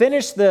they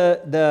finished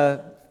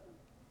the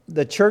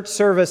church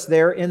service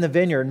there in the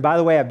Vineyard. And by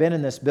the way, I've been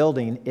in this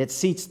building. It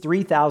seats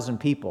 3,000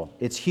 people.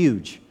 It's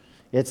huge.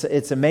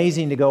 It's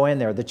amazing to go in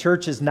there. The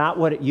church is not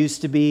what it used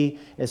to be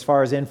as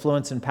far as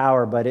influence and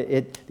power, but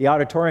the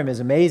auditorium is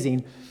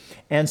amazing.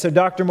 And so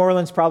Dr.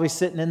 Moreland's probably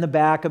sitting in the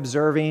back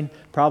observing,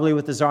 probably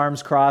with his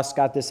arms crossed,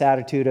 got this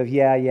attitude of,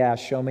 yeah,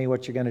 show me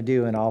what you're going to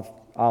do, and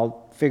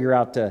I'll figure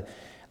out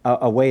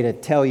a way to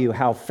tell you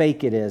how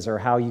fake it is or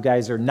how you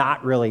guys are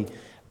not really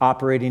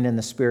operating in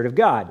the Spirit of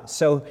God.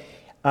 So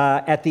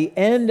at the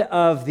end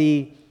of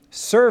the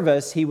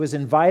service, he was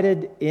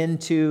invited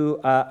into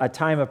a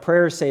time of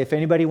prayer. Say, if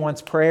anybody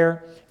wants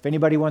prayer, if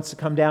anybody wants to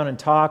come down and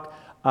talk,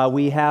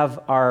 we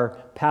have our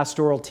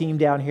pastoral team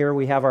down here.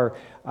 We have our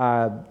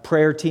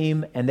prayer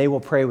team, and they will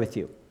pray with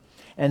you.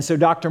 And so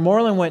Dr.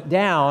 Moreland went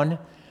down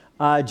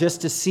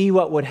just to see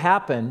what would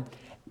happen.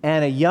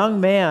 And a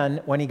young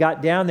man, when he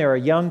got down there, a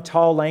young,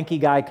 tall, lanky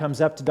guy comes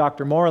up to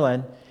Dr.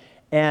 Moreland,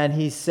 and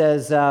he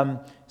says,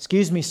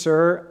 excuse me,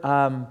 sir,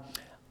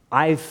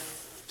 I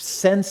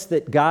sense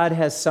that God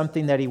has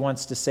something that he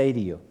wants to say to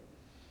you.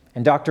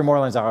 And Dr.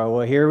 Moreland's like, oh,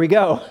 well, here we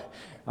go.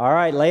 All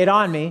right, lay it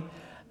on me.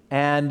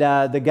 And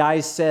the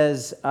guy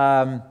says,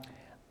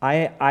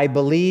 I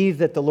believe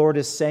that the Lord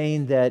is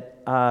saying that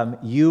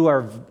you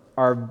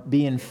are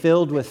being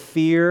filled with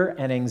fear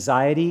and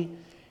anxiety,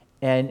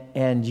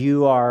 and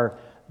you are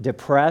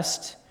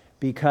depressed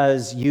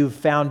because you've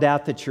found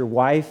out that your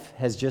wife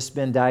has just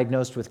been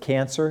diagnosed with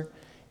cancer,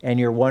 and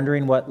you're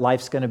wondering what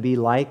life's going to be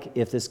like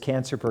if this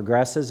cancer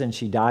progresses and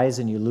she dies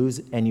and you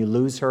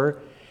lose her.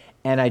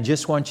 And I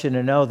just want you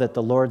to know that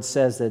the Lord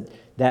says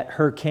that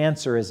her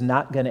cancer is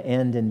not going to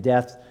end in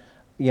death,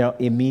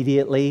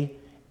 immediately,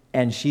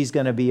 and she's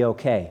going to be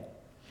okay.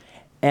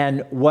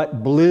 And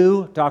what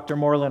blew Dr.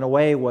 Moreland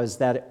away was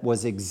that it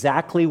was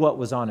exactly what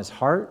was on his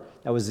heart.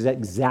 That was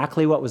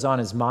exactly what was on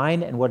his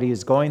mind and what he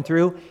was going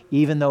through,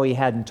 even though he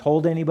hadn't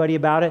told anybody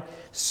about it.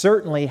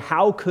 Certainly,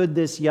 how could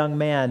this young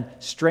man,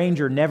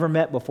 stranger, never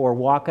met before,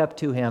 walk up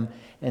to him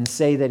and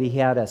say that he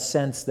had a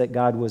sense that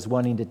God was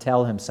wanting to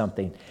tell him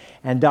something?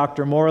 And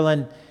Dr.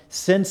 Moreland,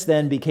 since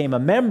then, became a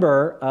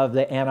member of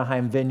the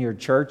Anaheim Vineyard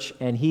Church,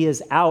 and he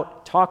is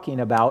out talking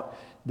about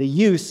the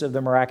use of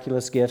the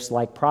miraculous gifts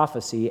like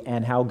prophecy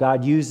and how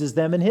God uses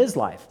them in his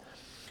life.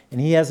 And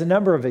he has a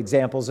number of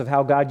examples of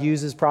how God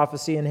uses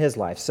prophecy in his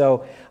life.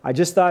 So I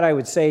just thought I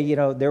would say,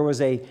 there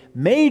was a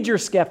major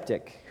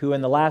skeptic who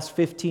in the last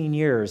 15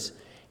 years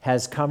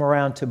has come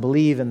around to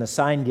believe in the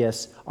sign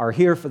gifts are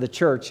here for the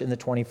church in the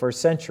 21st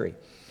century.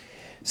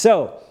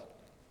 So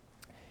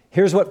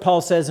here's what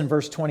Paul says in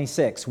verse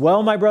 26.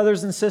 Well, my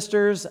brothers and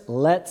sisters,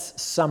 let's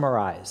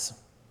summarize.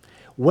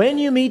 When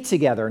you meet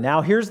together,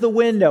 now here's the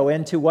window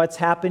into what's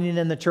happening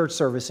in the church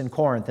service in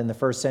Corinth in the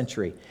first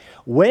century.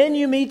 When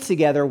you meet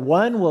together,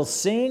 one will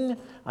sing,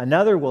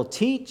 another will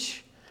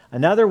teach,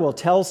 another will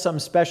tell some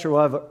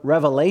special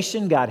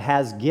revelation God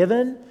has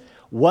given,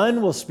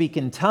 one will speak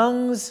in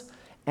tongues,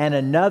 and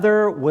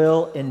another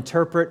will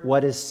interpret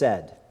what is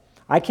said.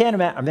 I can't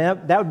imagine,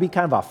 that would be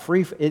kind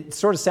of it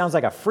sort of sounds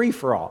like a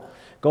free-for-all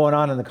going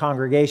on in the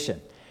congregation.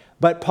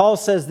 But Paul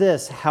says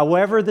this,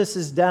 however this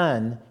is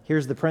done,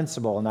 here's the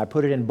principle, and I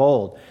put it in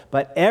bold,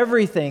 but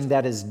everything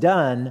that is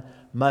done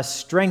must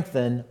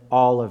strengthen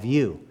all of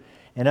you.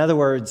 In other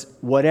words,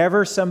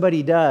 whatever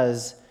somebody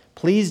does,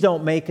 please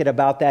don't make it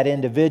about that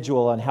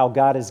individual and how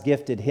God has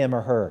gifted him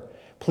or her.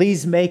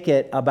 Please make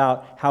it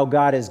about how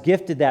God has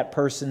gifted that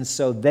person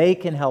so they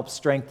can help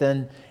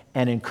strengthen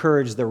and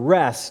encourage the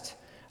rest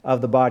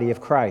of the body of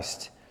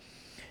Christ.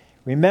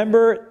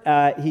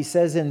 Remember, he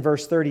says in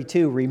verse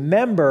 32,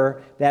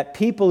 remember that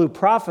people who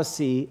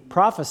prophesy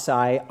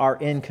are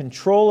in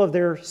control of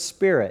their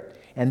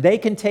spirit, and they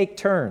can take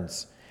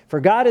turns. For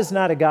God is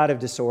not a God of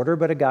disorder,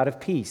 but a God of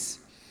peace.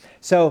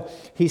 So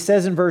he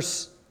says in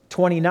verse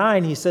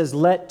 29, he says,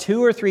 let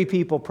 2 or 3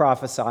 people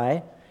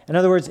prophesy. In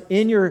other words,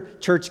 in your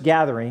church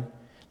gathering,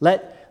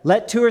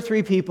 let 2 or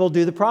 3 people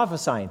do the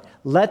prophesying.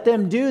 Let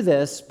them do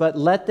this, but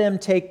let them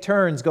take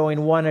turns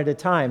going one at a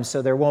time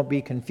so there won't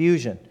be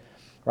confusion.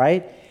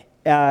 Right?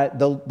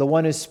 The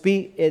one who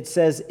speaks, it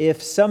says,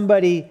 if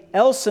somebody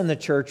else in the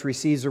church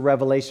receives a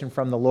revelation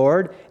from the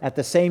Lord at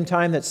the same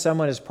time that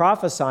someone is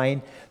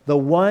prophesying, the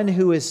one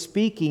who is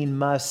speaking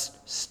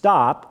must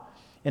stop.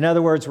 In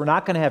other words, we're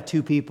not going to have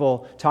 2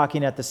 people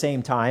talking at the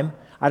same time.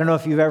 I don't know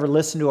if you've ever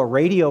listened to a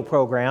radio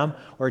program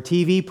or a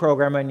TV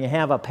program and you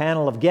have a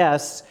panel of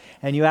guests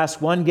and you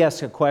ask one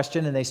guest a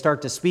question and they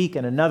start to speak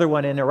and another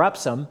one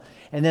interrupts them.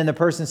 And then the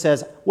person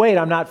says, wait,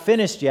 I'm not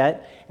finished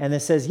yet. And it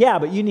says, yeah,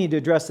 but you need to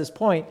address this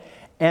point.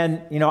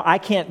 And, I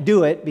can't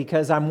do it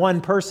because I'm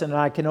one person and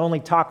I can only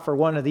talk for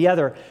one or the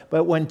other.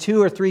 But when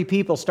 2 or 3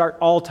 people start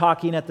all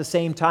talking at the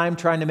same time,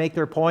 trying to make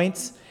their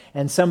points,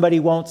 and somebody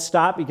won't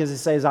stop because it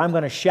says, I'm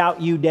going to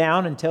shout you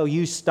down until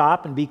you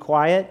stop and be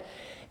quiet,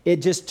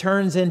 it just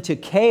turns into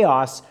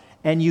chaos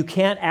and you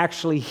can't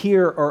actually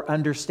hear or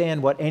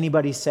understand what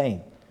anybody's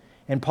saying.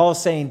 And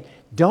Paul's saying,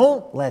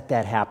 don't let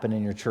that happen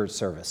in your church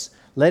service.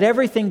 Let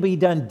everything be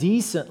done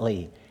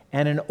decently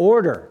and in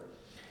order.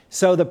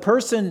 So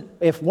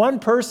if one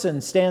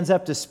person stands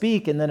up to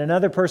speak and then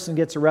another person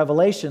gets a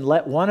revelation,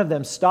 let one of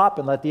them stop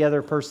and let the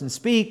other person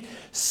speak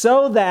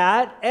so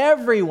that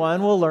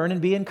everyone will learn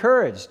and be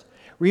encouraged.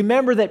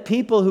 Remember that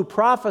people who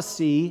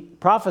prophesy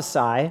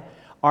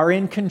are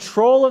in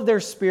control of their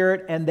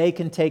spirit and they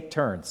can take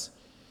turns.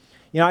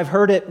 You know, I've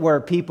heard it where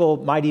people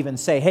might even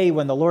say, hey,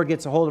 when the Lord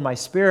gets a hold of my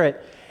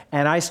spirit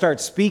and I start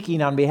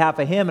speaking on behalf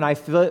of Him and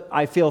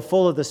I feel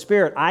full of the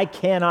Spirit, I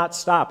cannot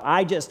stop.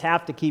 I just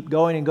have to keep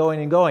going and going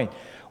and going.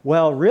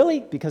 Well, really?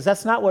 Because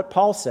that's not what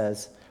Paul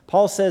says.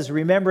 Paul says,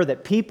 remember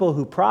that people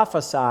who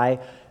prophesy,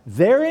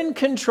 they're in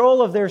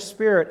control of their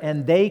spirit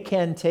and they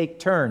can take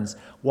turns.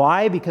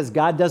 Why? Because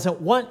God doesn't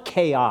want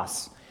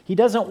chaos. He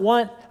doesn't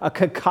want a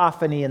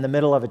cacophony in the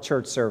middle of a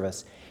church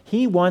service.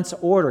 He wants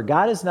order.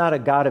 God is not a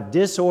God of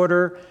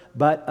disorder,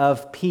 but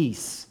of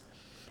peace,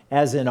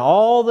 as in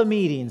all the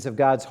meetings of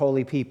God's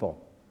holy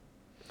people.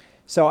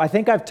 So I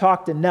think I've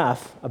talked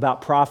enough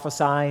about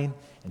prophesying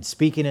and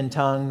speaking in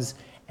tongues,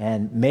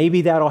 and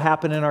maybe that'll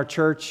happen in our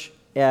church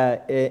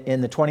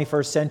in the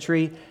 21st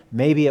century.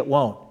 Maybe it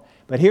won't.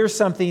 But here's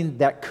something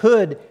that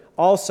could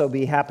also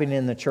be happening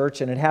in the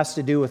church, and it has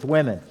to do with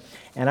women.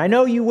 And I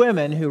know you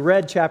women who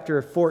read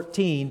chapter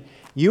 14,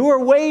 you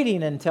were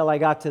waiting until I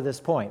got to this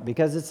point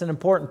because it's an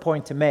important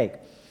point to make.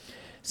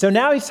 So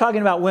now he's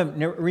talking about women.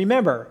 Now,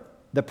 remember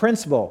the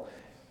principle.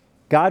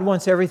 God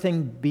wants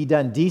everything be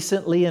done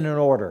decently and in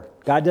order.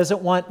 God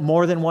doesn't want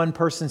more than one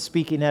person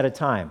speaking at a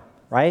time,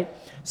 right?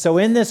 So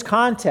in this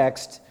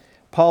context,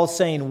 Paul's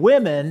saying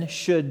women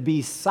should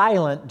be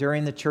silent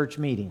during the church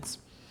meetings.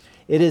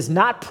 It is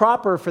not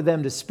proper for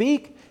them to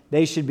speak.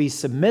 They should be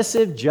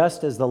submissive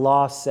just as the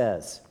law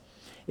says.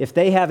 If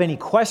they have any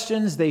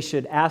questions, they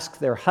should ask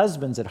their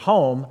husbands at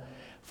home,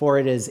 for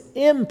it is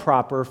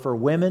improper for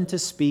women to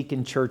speak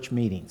in church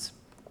meetings.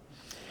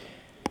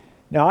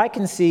 Now, I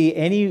can see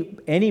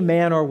any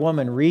man or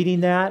woman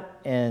reading that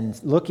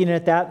and looking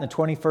at that in the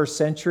 21st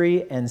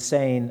century and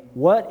saying,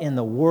 what in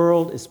the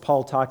world is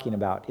Paul talking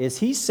about? Is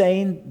he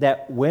saying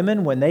that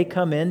women, when they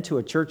come into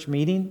a church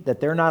meeting, that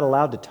they're not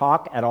allowed to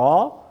talk at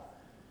all?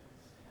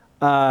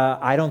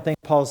 I don't think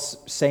Paul's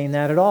saying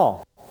that at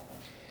all.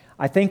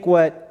 I think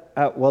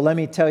let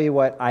me tell you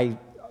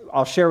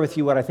I'll share with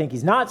you what I think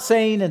he's not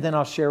saying, and then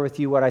I'll share with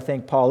you what I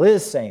think Paul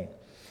is saying.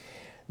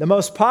 The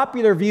most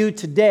popular view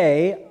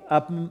today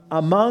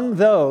among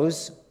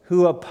those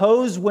who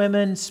oppose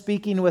women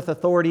speaking with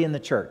authority in the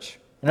church.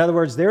 In other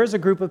words, there is a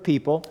group of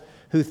people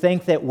who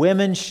think that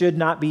women should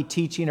not be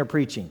teaching or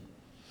preaching.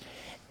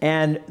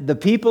 And the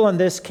people in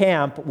this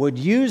camp would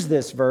use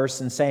this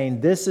verse and saying,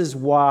 this is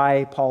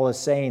why Paul is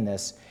saying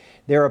this.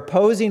 They're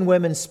opposing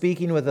women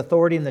speaking with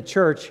authority in the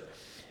church.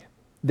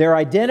 They're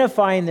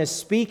identifying this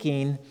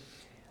speaking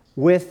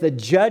with the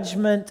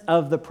judgment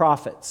of the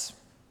prophets.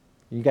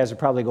 You guys are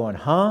probably going,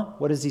 huh?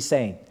 What is he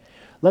saying?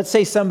 Let's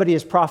say somebody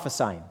is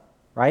prophesying,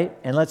 right?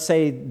 And let's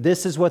say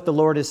this is what the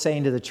Lord is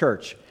saying to the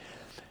church.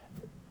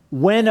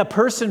 When a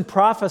person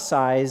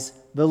prophesies,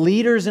 the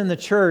leaders in the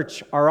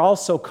church are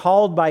also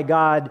called by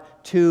God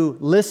to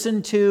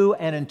listen to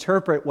and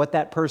interpret what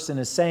that person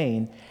is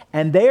saying.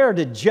 And they are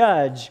to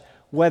judge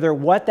whether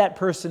what that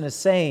person is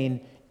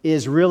saying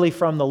is really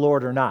from the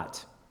Lord or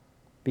not.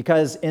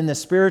 Because in the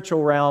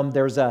spiritual realm,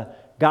 there's a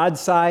God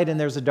side and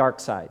there's a dark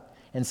side.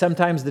 And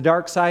sometimes the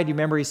dark side, you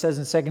remember he says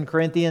in 2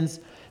 Corinthians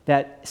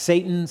that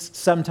Satan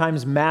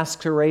sometimes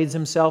masquerades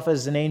himself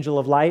as an angel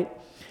of light.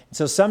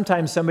 So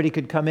sometimes somebody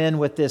could come in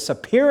with this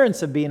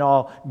appearance of being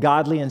all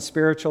godly and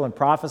spiritual and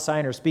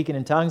prophesying or speaking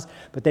in tongues,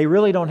 but they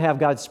really don't have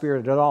God's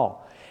Spirit at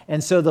all.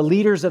 And so the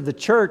leaders of the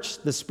church,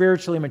 the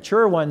spiritually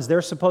mature ones,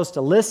 they're supposed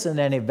to listen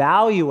and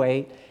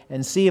evaluate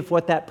and see if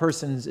what that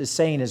person is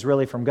saying is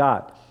really from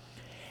God.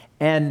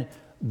 And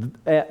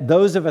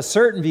those of a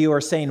certain view are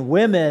saying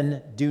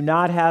women do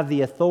not have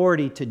the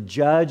authority to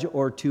judge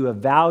or to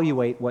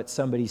evaluate what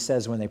somebody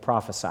says when they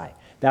prophesy.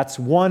 That's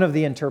one of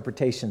the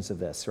interpretations of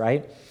this,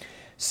 right?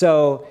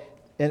 So,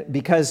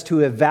 because to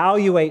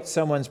evaluate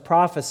someone's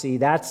prophecy,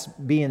 that's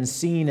being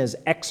seen as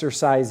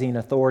exercising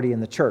authority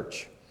in the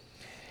church.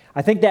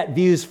 I think that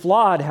view is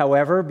flawed,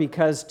 however,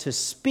 because to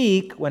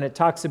speak, when it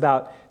talks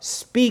about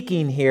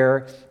speaking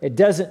here, it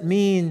doesn't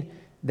mean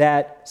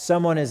that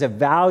someone is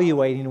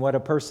evaluating what a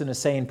person is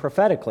saying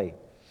prophetically.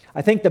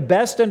 I think the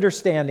best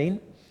understanding,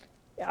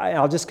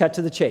 I'll just cut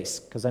to the chase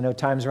because I know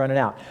time's running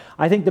out.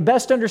 I think the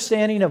best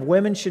understanding of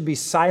women should be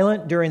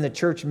silent during the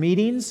church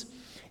meetings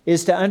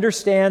is to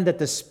understand that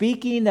the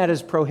speaking that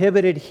is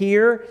prohibited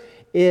here,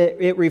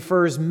 it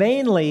refers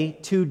mainly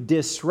to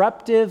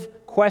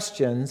disruptive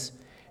questions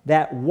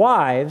that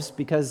wives,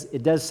 because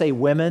it does say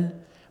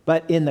women,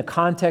 but in the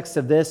context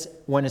of this,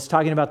 when it's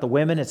talking about the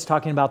women, it's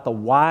talking about the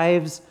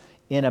wives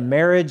in a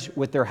marriage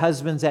with their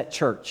husbands at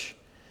church.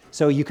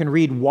 So you can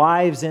read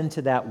wives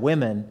into that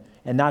women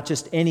and not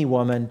just any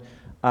woman,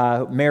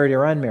 married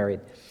or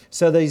unmarried.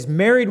 So these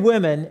married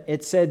women,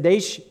 it said they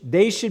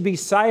should be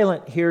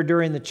silent here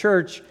during the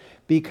church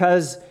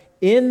because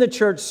in the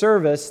church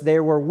service,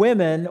 there were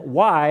women,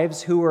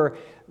 wives, who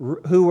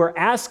were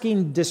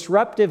asking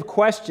disruptive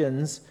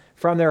questions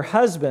from their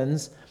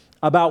husbands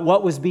about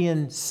what was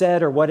being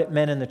said or what it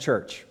meant in the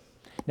church.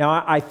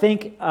 Now, I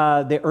think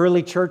the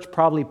early church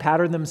probably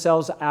patterned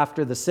themselves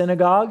after the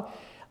synagogue.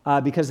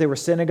 because they were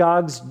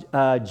synagogues,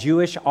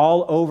 Jewish,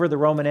 all over the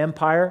Roman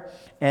Empire.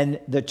 And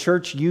the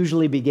church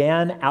usually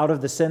began out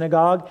of the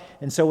synagogue.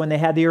 And so when they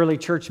had the early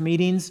church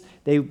meetings,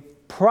 they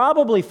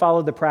probably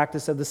followed the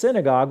practice of the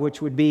synagogue,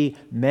 which would be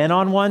men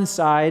on one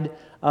side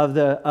of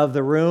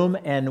the room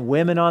and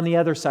women on the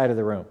other side of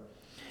the room.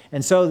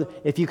 And so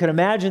if you can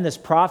imagine this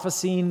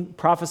prophesying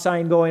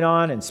going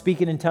on and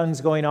speaking in tongues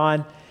going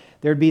on,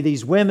 there'd be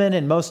these women,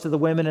 and most of the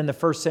women in the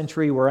first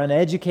century were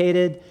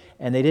uneducated,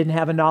 and they didn't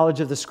have a knowledge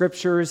of the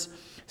scriptures.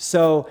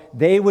 So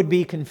they would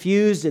be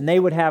confused, and they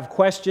would have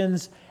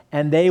questions,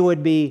 and they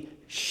would be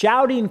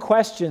shouting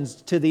questions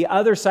to the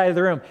other side of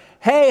the room.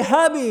 Hey,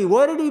 hubby,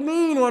 what did he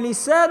mean when he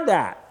said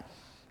that?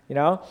 You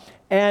know?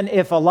 And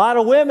if a lot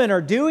of women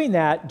are doing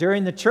that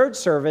during the church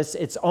service,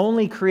 it's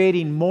only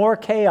creating more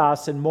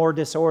chaos and more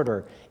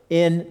disorder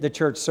in the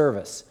church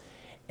service.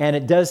 And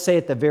it does say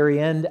at the very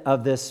end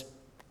of this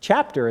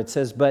chapter, it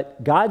says,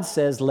 but God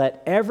says,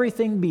 let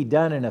everything be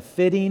done in a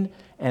fitting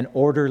and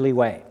orderly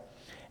way.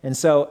 And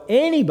so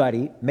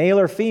anybody, male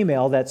or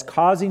female, that's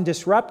causing a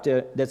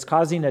disruption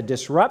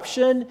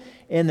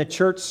in the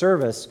church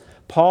service,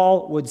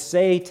 Paul would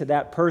say to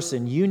that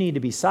person, you need to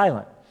be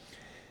silent.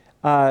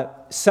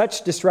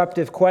 Such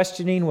disruptive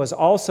questioning was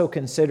also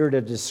considered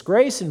a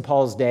disgrace in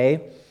Paul's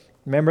day.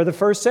 Remember the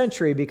first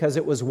century, because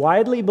it was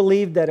widely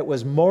believed that it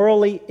was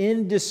morally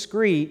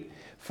indiscreet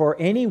for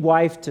any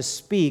wife to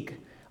speak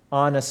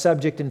on a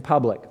subject in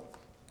public.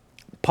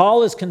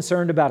 Paul is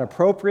concerned about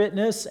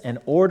appropriateness and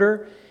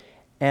order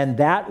and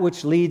that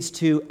which leads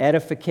to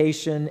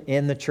edification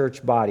in the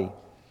church body.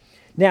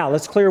 Now,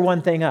 let's clear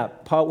one thing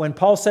up. When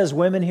Paul says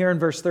women here in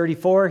verse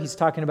 34, he's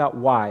talking about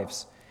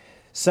wives.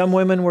 Some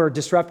women were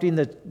disrupting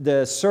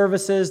the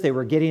services. They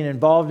were getting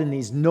involved in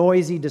these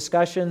noisy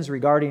discussions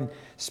regarding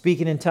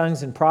speaking in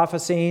tongues and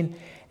prophesying.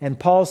 And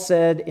Paul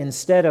said,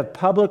 instead of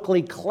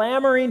publicly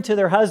clamoring to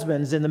their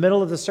husbands in the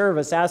middle of the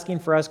service, asking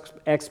for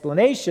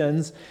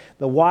explanations,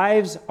 the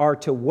wives are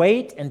to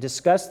wait and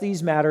discuss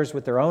these matters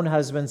with their own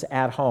husbands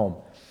at home.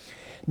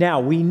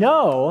 Now, we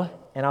know,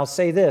 and I'll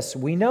say this,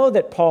 we know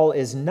that Paul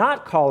is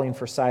not calling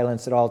for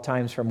silence at all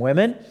times from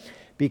women,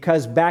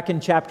 because back in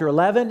chapter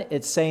 11,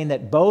 it's saying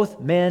that both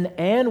men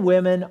and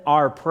women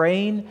are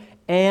praying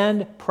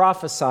and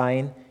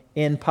prophesying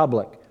in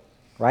public,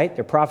 right?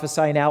 They're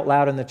prophesying out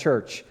loud in the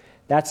church.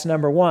 That's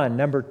number one.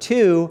 Number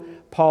two,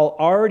 Paul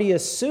already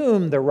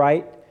assumed the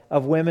right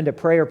of women to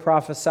pray or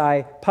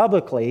prophesy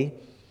publicly,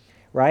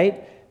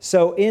 right?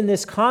 So in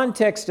this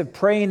context of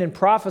praying and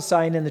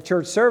prophesying in the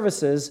church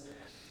services,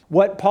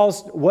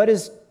 what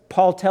is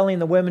Paul telling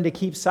the women to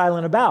keep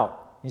silent about?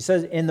 He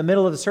says in the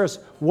middle of the service,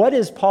 what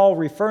is Paul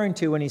referring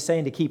to when he's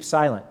saying to keep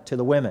silent to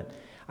the women?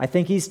 I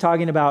think he's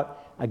talking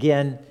about,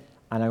 again,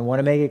 and I want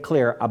to make it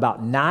clear,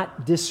 about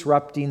not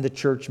disrupting the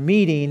church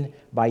meeting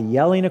by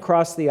yelling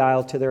across the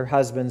aisle to their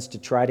husbands to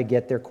try to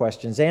get their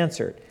questions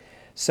answered.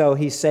 So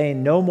he's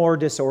saying no more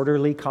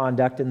disorderly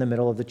conduct in the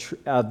middle of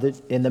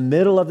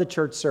the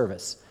church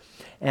service.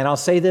 And I'll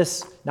say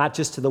this not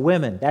just to the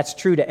women. That's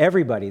true to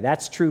everybody.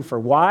 That's true for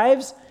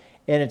wives,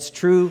 and it's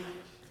true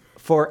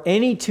for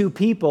any two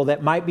people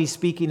that might be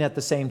speaking at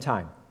the same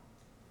time.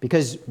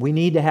 Because we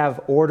need to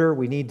have order.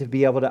 We need to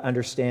be able to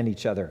understand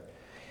each other.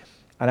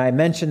 And I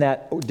mentioned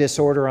that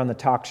disorder on the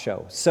talk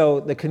show. So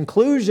the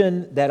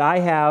conclusion that I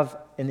have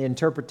in the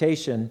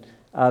interpretation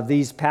of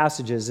these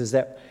passages is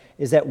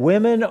that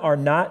women are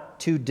not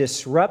to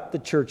disrupt the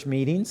church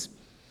meetings.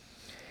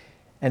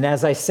 And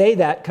as I say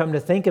that, come to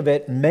think of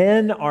it,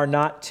 men are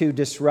not to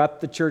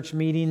disrupt the church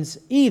meetings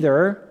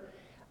either.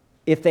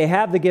 If they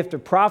have the gift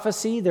of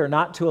prophecy, they're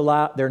not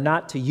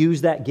to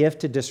use that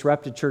gift to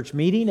disrupt a church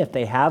meeting. If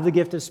they have the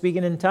gift of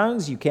speaking in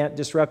tongues, you can't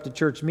disrupt a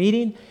church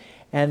meeting.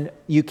 And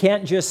you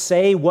can't just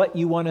say what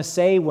you want to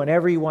say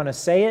whenever you want to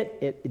say it.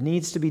 It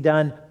needs to be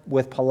done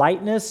with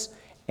politeness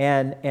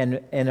and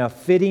in a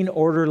fitting,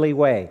 orderly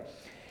way.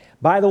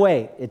 By the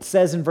way, it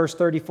says in verse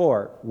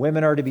 34,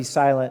 women are to be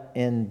silent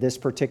in this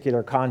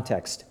particular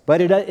context. But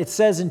it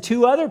says in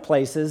two other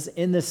places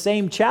in the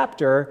same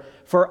chapter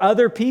for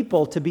other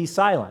people to be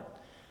silent.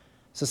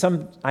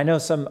 So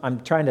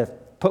I'm trying to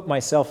put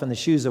myself in the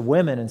shoes of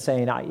women and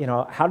saying,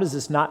 how does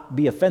this not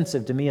be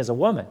offensive to me as a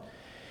woman?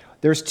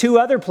 There's two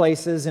other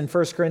places in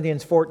 1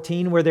 Corinthians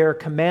 14 where they're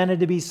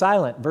commanded to be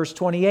silent. Verse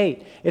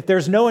 28, if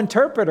there's no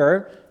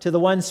interpreter to the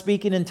one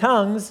speaking in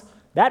tongues,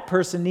 that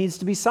person needs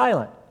to be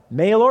silent,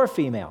 male or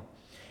female.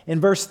 In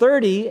verse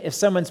 30, if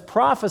someone's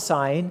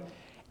prophesying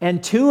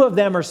and two of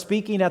them are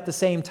speaking at the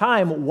same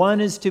time,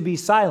 one is to be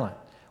silent,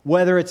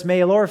 whether it's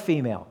male or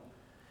female.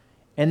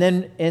 And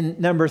then in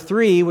number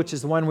 3, which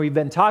is the one we've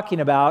been talking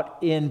about,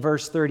 in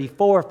verse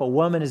 34, if a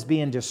woman is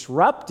being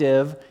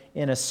disruptive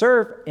in a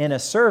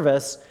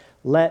service,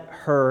 let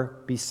her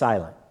be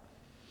silent.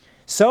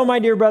 So, my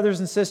dear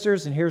brothers and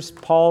sisters, and here's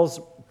Paul's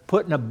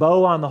putting a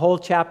bow on the whole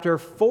chapter,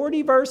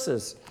 40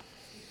 verses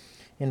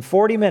in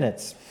 40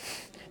 minutes.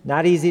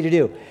 Not easy to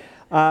do.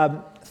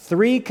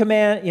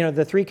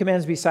 the three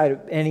commands beside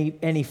it,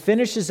 and he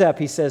finishes up.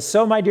 He says,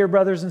 "So, my dear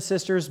brothers and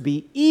sisters,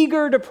 be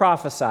eager to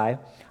prophesy."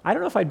 I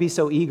don't know if I'd be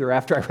so eager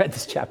after I read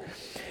this chapter.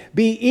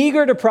 Be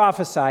eager to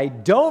prophesy.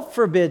 Don't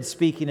forbid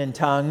speaking in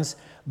tongues,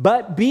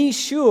 but be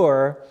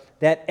sure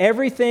that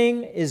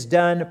everything is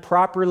done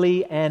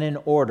properly and in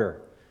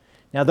order.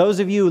 Now, those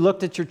of you who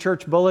looked at your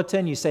church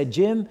bulletin, you said,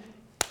 "Jim,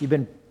 you've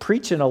been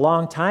preaching a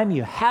long time.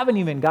 You haven't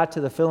even got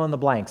to the fill in the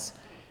blanks."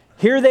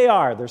 Here they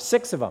are. There's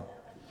 6 of them.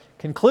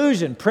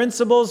 Conclusion,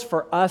 principles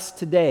for us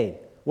today.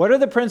 What are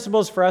the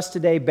principles for us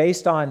today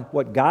based on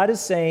what God is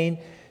saying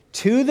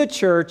to the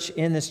church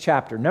in this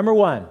chapter? Number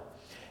 1,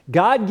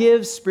 God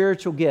gives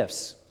spiritual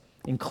gifts,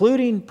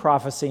 including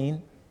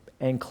prophesying,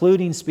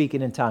 including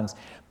speaking in tongues.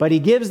 But he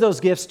gives those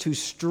gifts to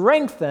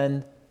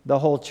strengthen the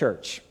whole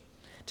church.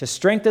 To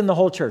strengthen the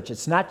whole church.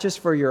 It's not just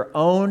for your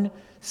own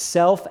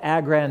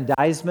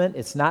self-aggrandizement.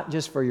 It's not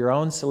just for your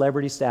own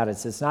celebrity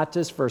status. It's not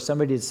just for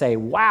somebody to say,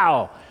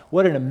 "Wow,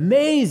 what an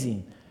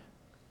amazing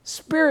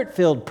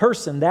Spirit-filled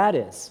person that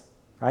is,"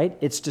 right?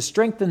 It's to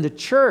strengthen the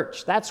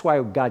church. That's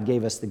why God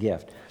gave us the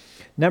gift.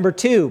 Number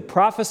 2,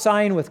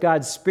 prophesying with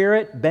God's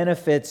Spirit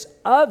benefits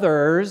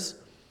others,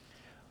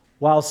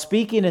 while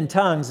speaking in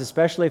tongues,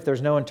 especially if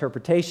there's no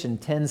interpretation,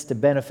 tends to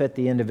benefit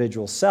the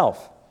individual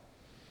self,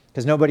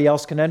 because nobody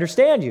else can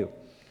understand you.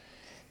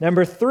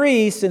 Number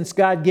 3, since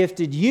God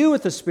gifted you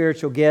with a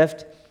spiritual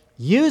gift,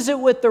 use it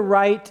with the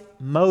right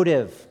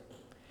motive.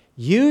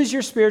 Use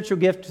your spiritual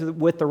gift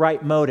with the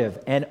right motive.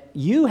 And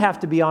you have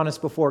to be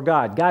honest before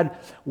God. God,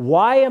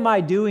 why am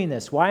I doing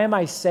this? Why am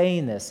I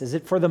saying this? Is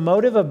it for the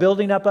motive of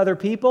building up other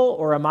people,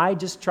 or am I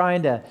just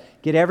trying to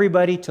get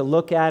everybody to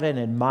look at and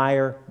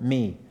admire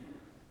me?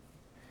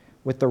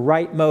 With the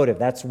right motive.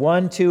 That's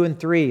 1, 2, and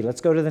 3.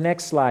 Let's go to the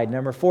next slide.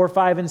 Number 4,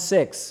 5, and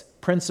 6.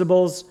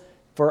 Principles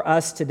for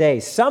us today.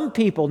 Some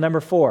people,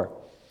 number 4,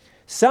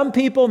 some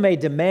people may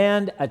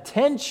demand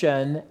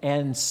attention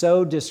and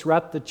so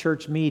disrupt the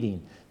church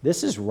meeting.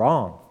 This is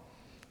wrong.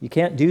 You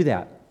can't do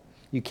that.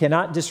 You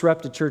cannot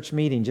disrupt a church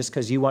meeting just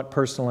because you want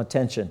personal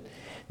attention.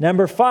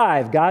 Number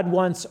 5, God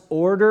wants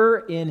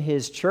order in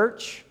his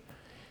church.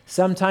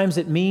 Sometimes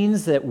it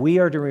means that we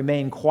are to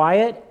remain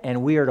quiet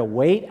and we are to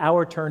wait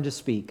our turn to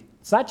speak.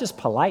 It's not just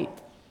polite.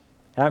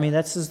 I mean,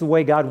 this is the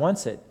way God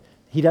wants it.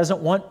 He doesn't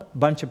want a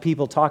bunch of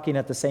people talking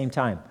at the same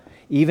time,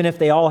 even if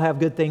they all have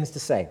good things to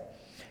say.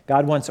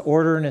 God wants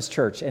order in his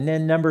church. And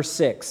then number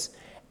 6,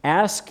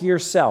 ask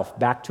yourself,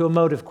 back to a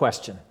motive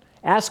question.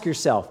 Ask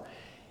yourself,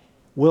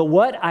 will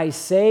what I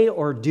say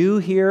or do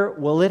here,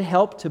 will it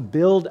help to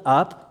build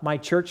up my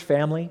church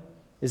family?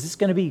 Is this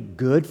going to be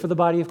good for the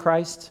body of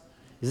Christ?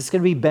 Is this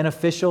going to be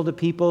beneficial to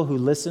people who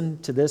listen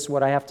to this,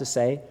 what I have to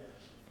say?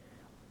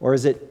 Or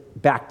is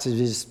it back to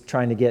just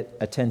trying to get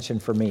attention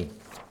for me?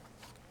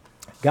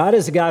 God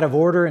is a God of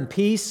order and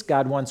peace.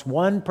 God wants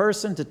one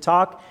person to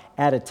talk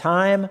at a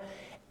time.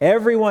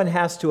 Everyone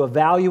has to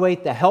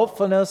evaluate the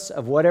helpfulness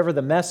of whatever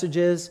the message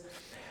is.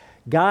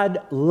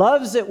 God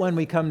loves it when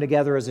we come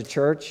together as a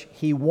church.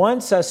 He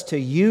wants us to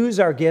use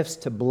our gifts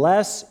to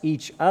bless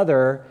each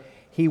other.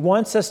 He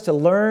wants us to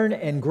learn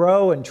and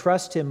grow and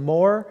trust him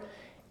more.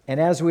 And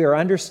as we are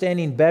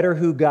understanding better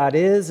who God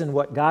is and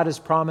what God has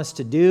promised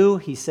to do,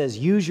 he says,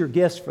 use your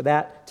gifts for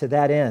that, to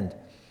that end.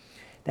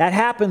 That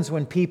happens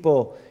when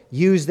people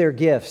use their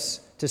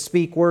gifts to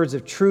speak words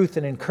of truth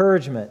and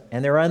encouragement,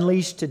 and they're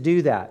unleashed to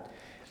do that.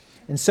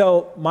 And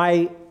so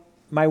my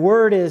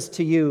word is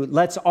to you,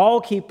 let's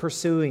all keep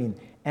pursuing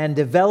and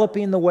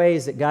developing the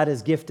ways that God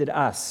has gifted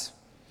us,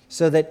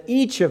 so that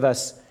each of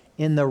us,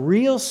 in the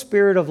real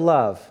spirit of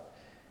love,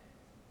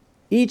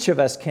 each of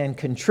us can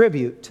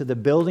contribute to the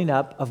building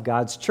up of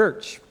God's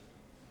church.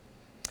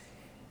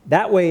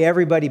 That way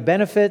everybody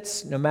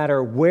benefits. No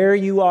matter where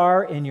you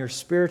are in your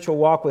spiritual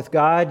walk with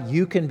God,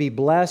 you can be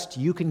blessed.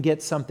 You can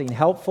get something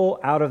helpful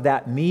out of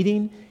that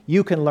meeting.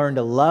 You can learn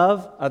to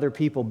love other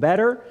people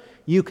better.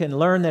 You can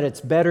learn that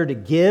it's better to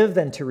give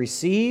than to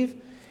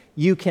receive.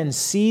 You can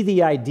see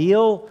the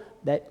ideal,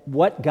 that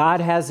what God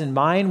has in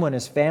mind when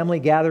his family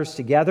gathers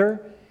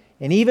together.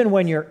 And even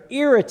when you're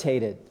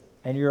irritated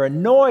and you're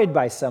annoyed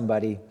by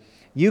somebody,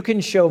 you can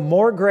show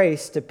more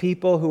grace to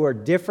people who are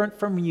different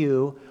from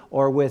you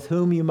or with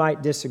whom you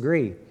might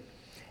disagree.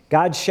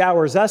 God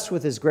showers us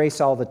with his grace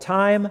all the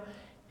time,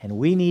 and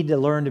we need to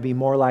learn to be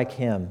more like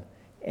him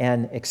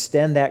and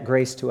extend that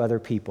grace to other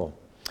people.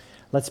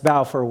 Let's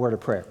bow for a word of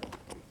prayer.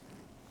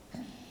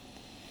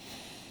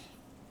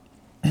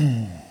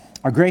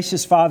 Our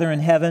gracious Father in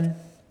heaven,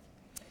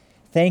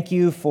 thank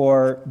you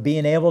for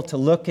being able to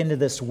look into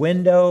this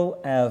window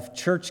of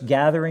church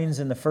gatherings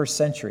in the first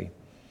century.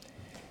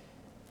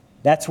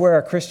 That's where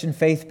our Christian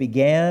faith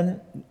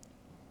began.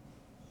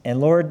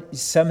 And Lord,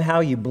 somehow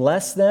you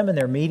blessed them in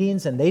their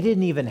meetings, and they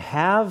didn't even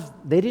have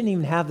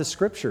the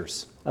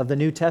scriptures of the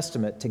New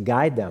Testament to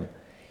guide them.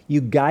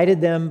 You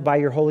guided them by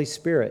your Holy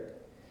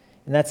Spirit.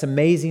 And that's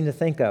amazing to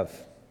think of.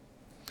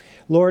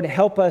 Lord,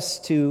 help us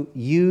to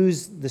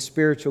use the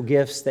spiritual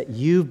gifts that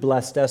you've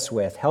blessed us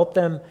with. Help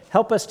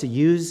us to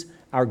use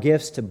our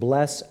gifts to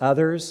bless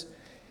others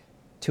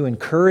to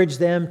encourage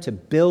them, to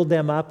build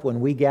them up when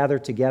we gather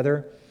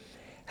together.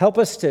 Help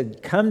us to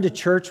come to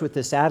church with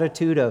this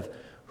attitude of,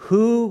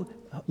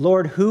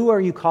 Lord, who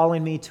are you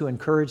calling me to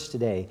encourage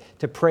today,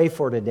 to pray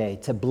for today,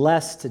 to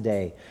bless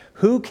today?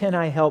 Who can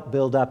I help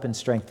build up and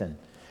strengthen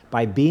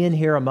by being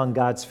here among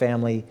God's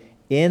family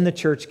in the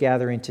church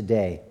gathering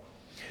today?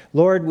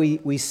 Lord,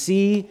 we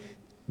see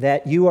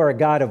that you are a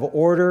God of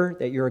order,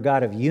 that you're a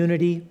God of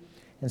unity.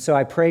 And so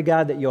I pray,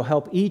 God, that you'll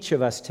help each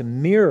of us to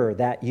mirror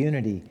that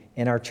unity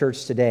in our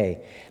church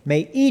today.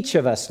 May each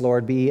of us,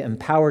 Lord, be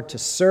empowered to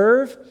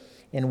serve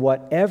in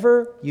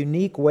whatever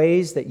unique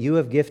ways that you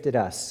have gifted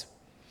us.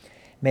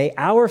 May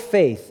our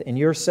faith in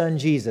your Son,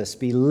 Jesus,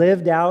 be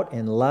lived out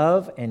in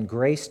love and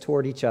grace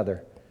toward each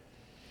other.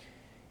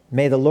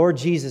 May the Lord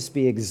Jesus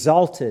be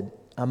exalted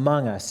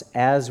among us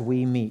as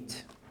we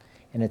meet.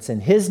 And it's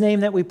in his name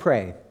that we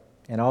pray.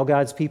 And all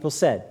God's people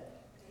said,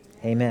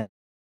 Amen.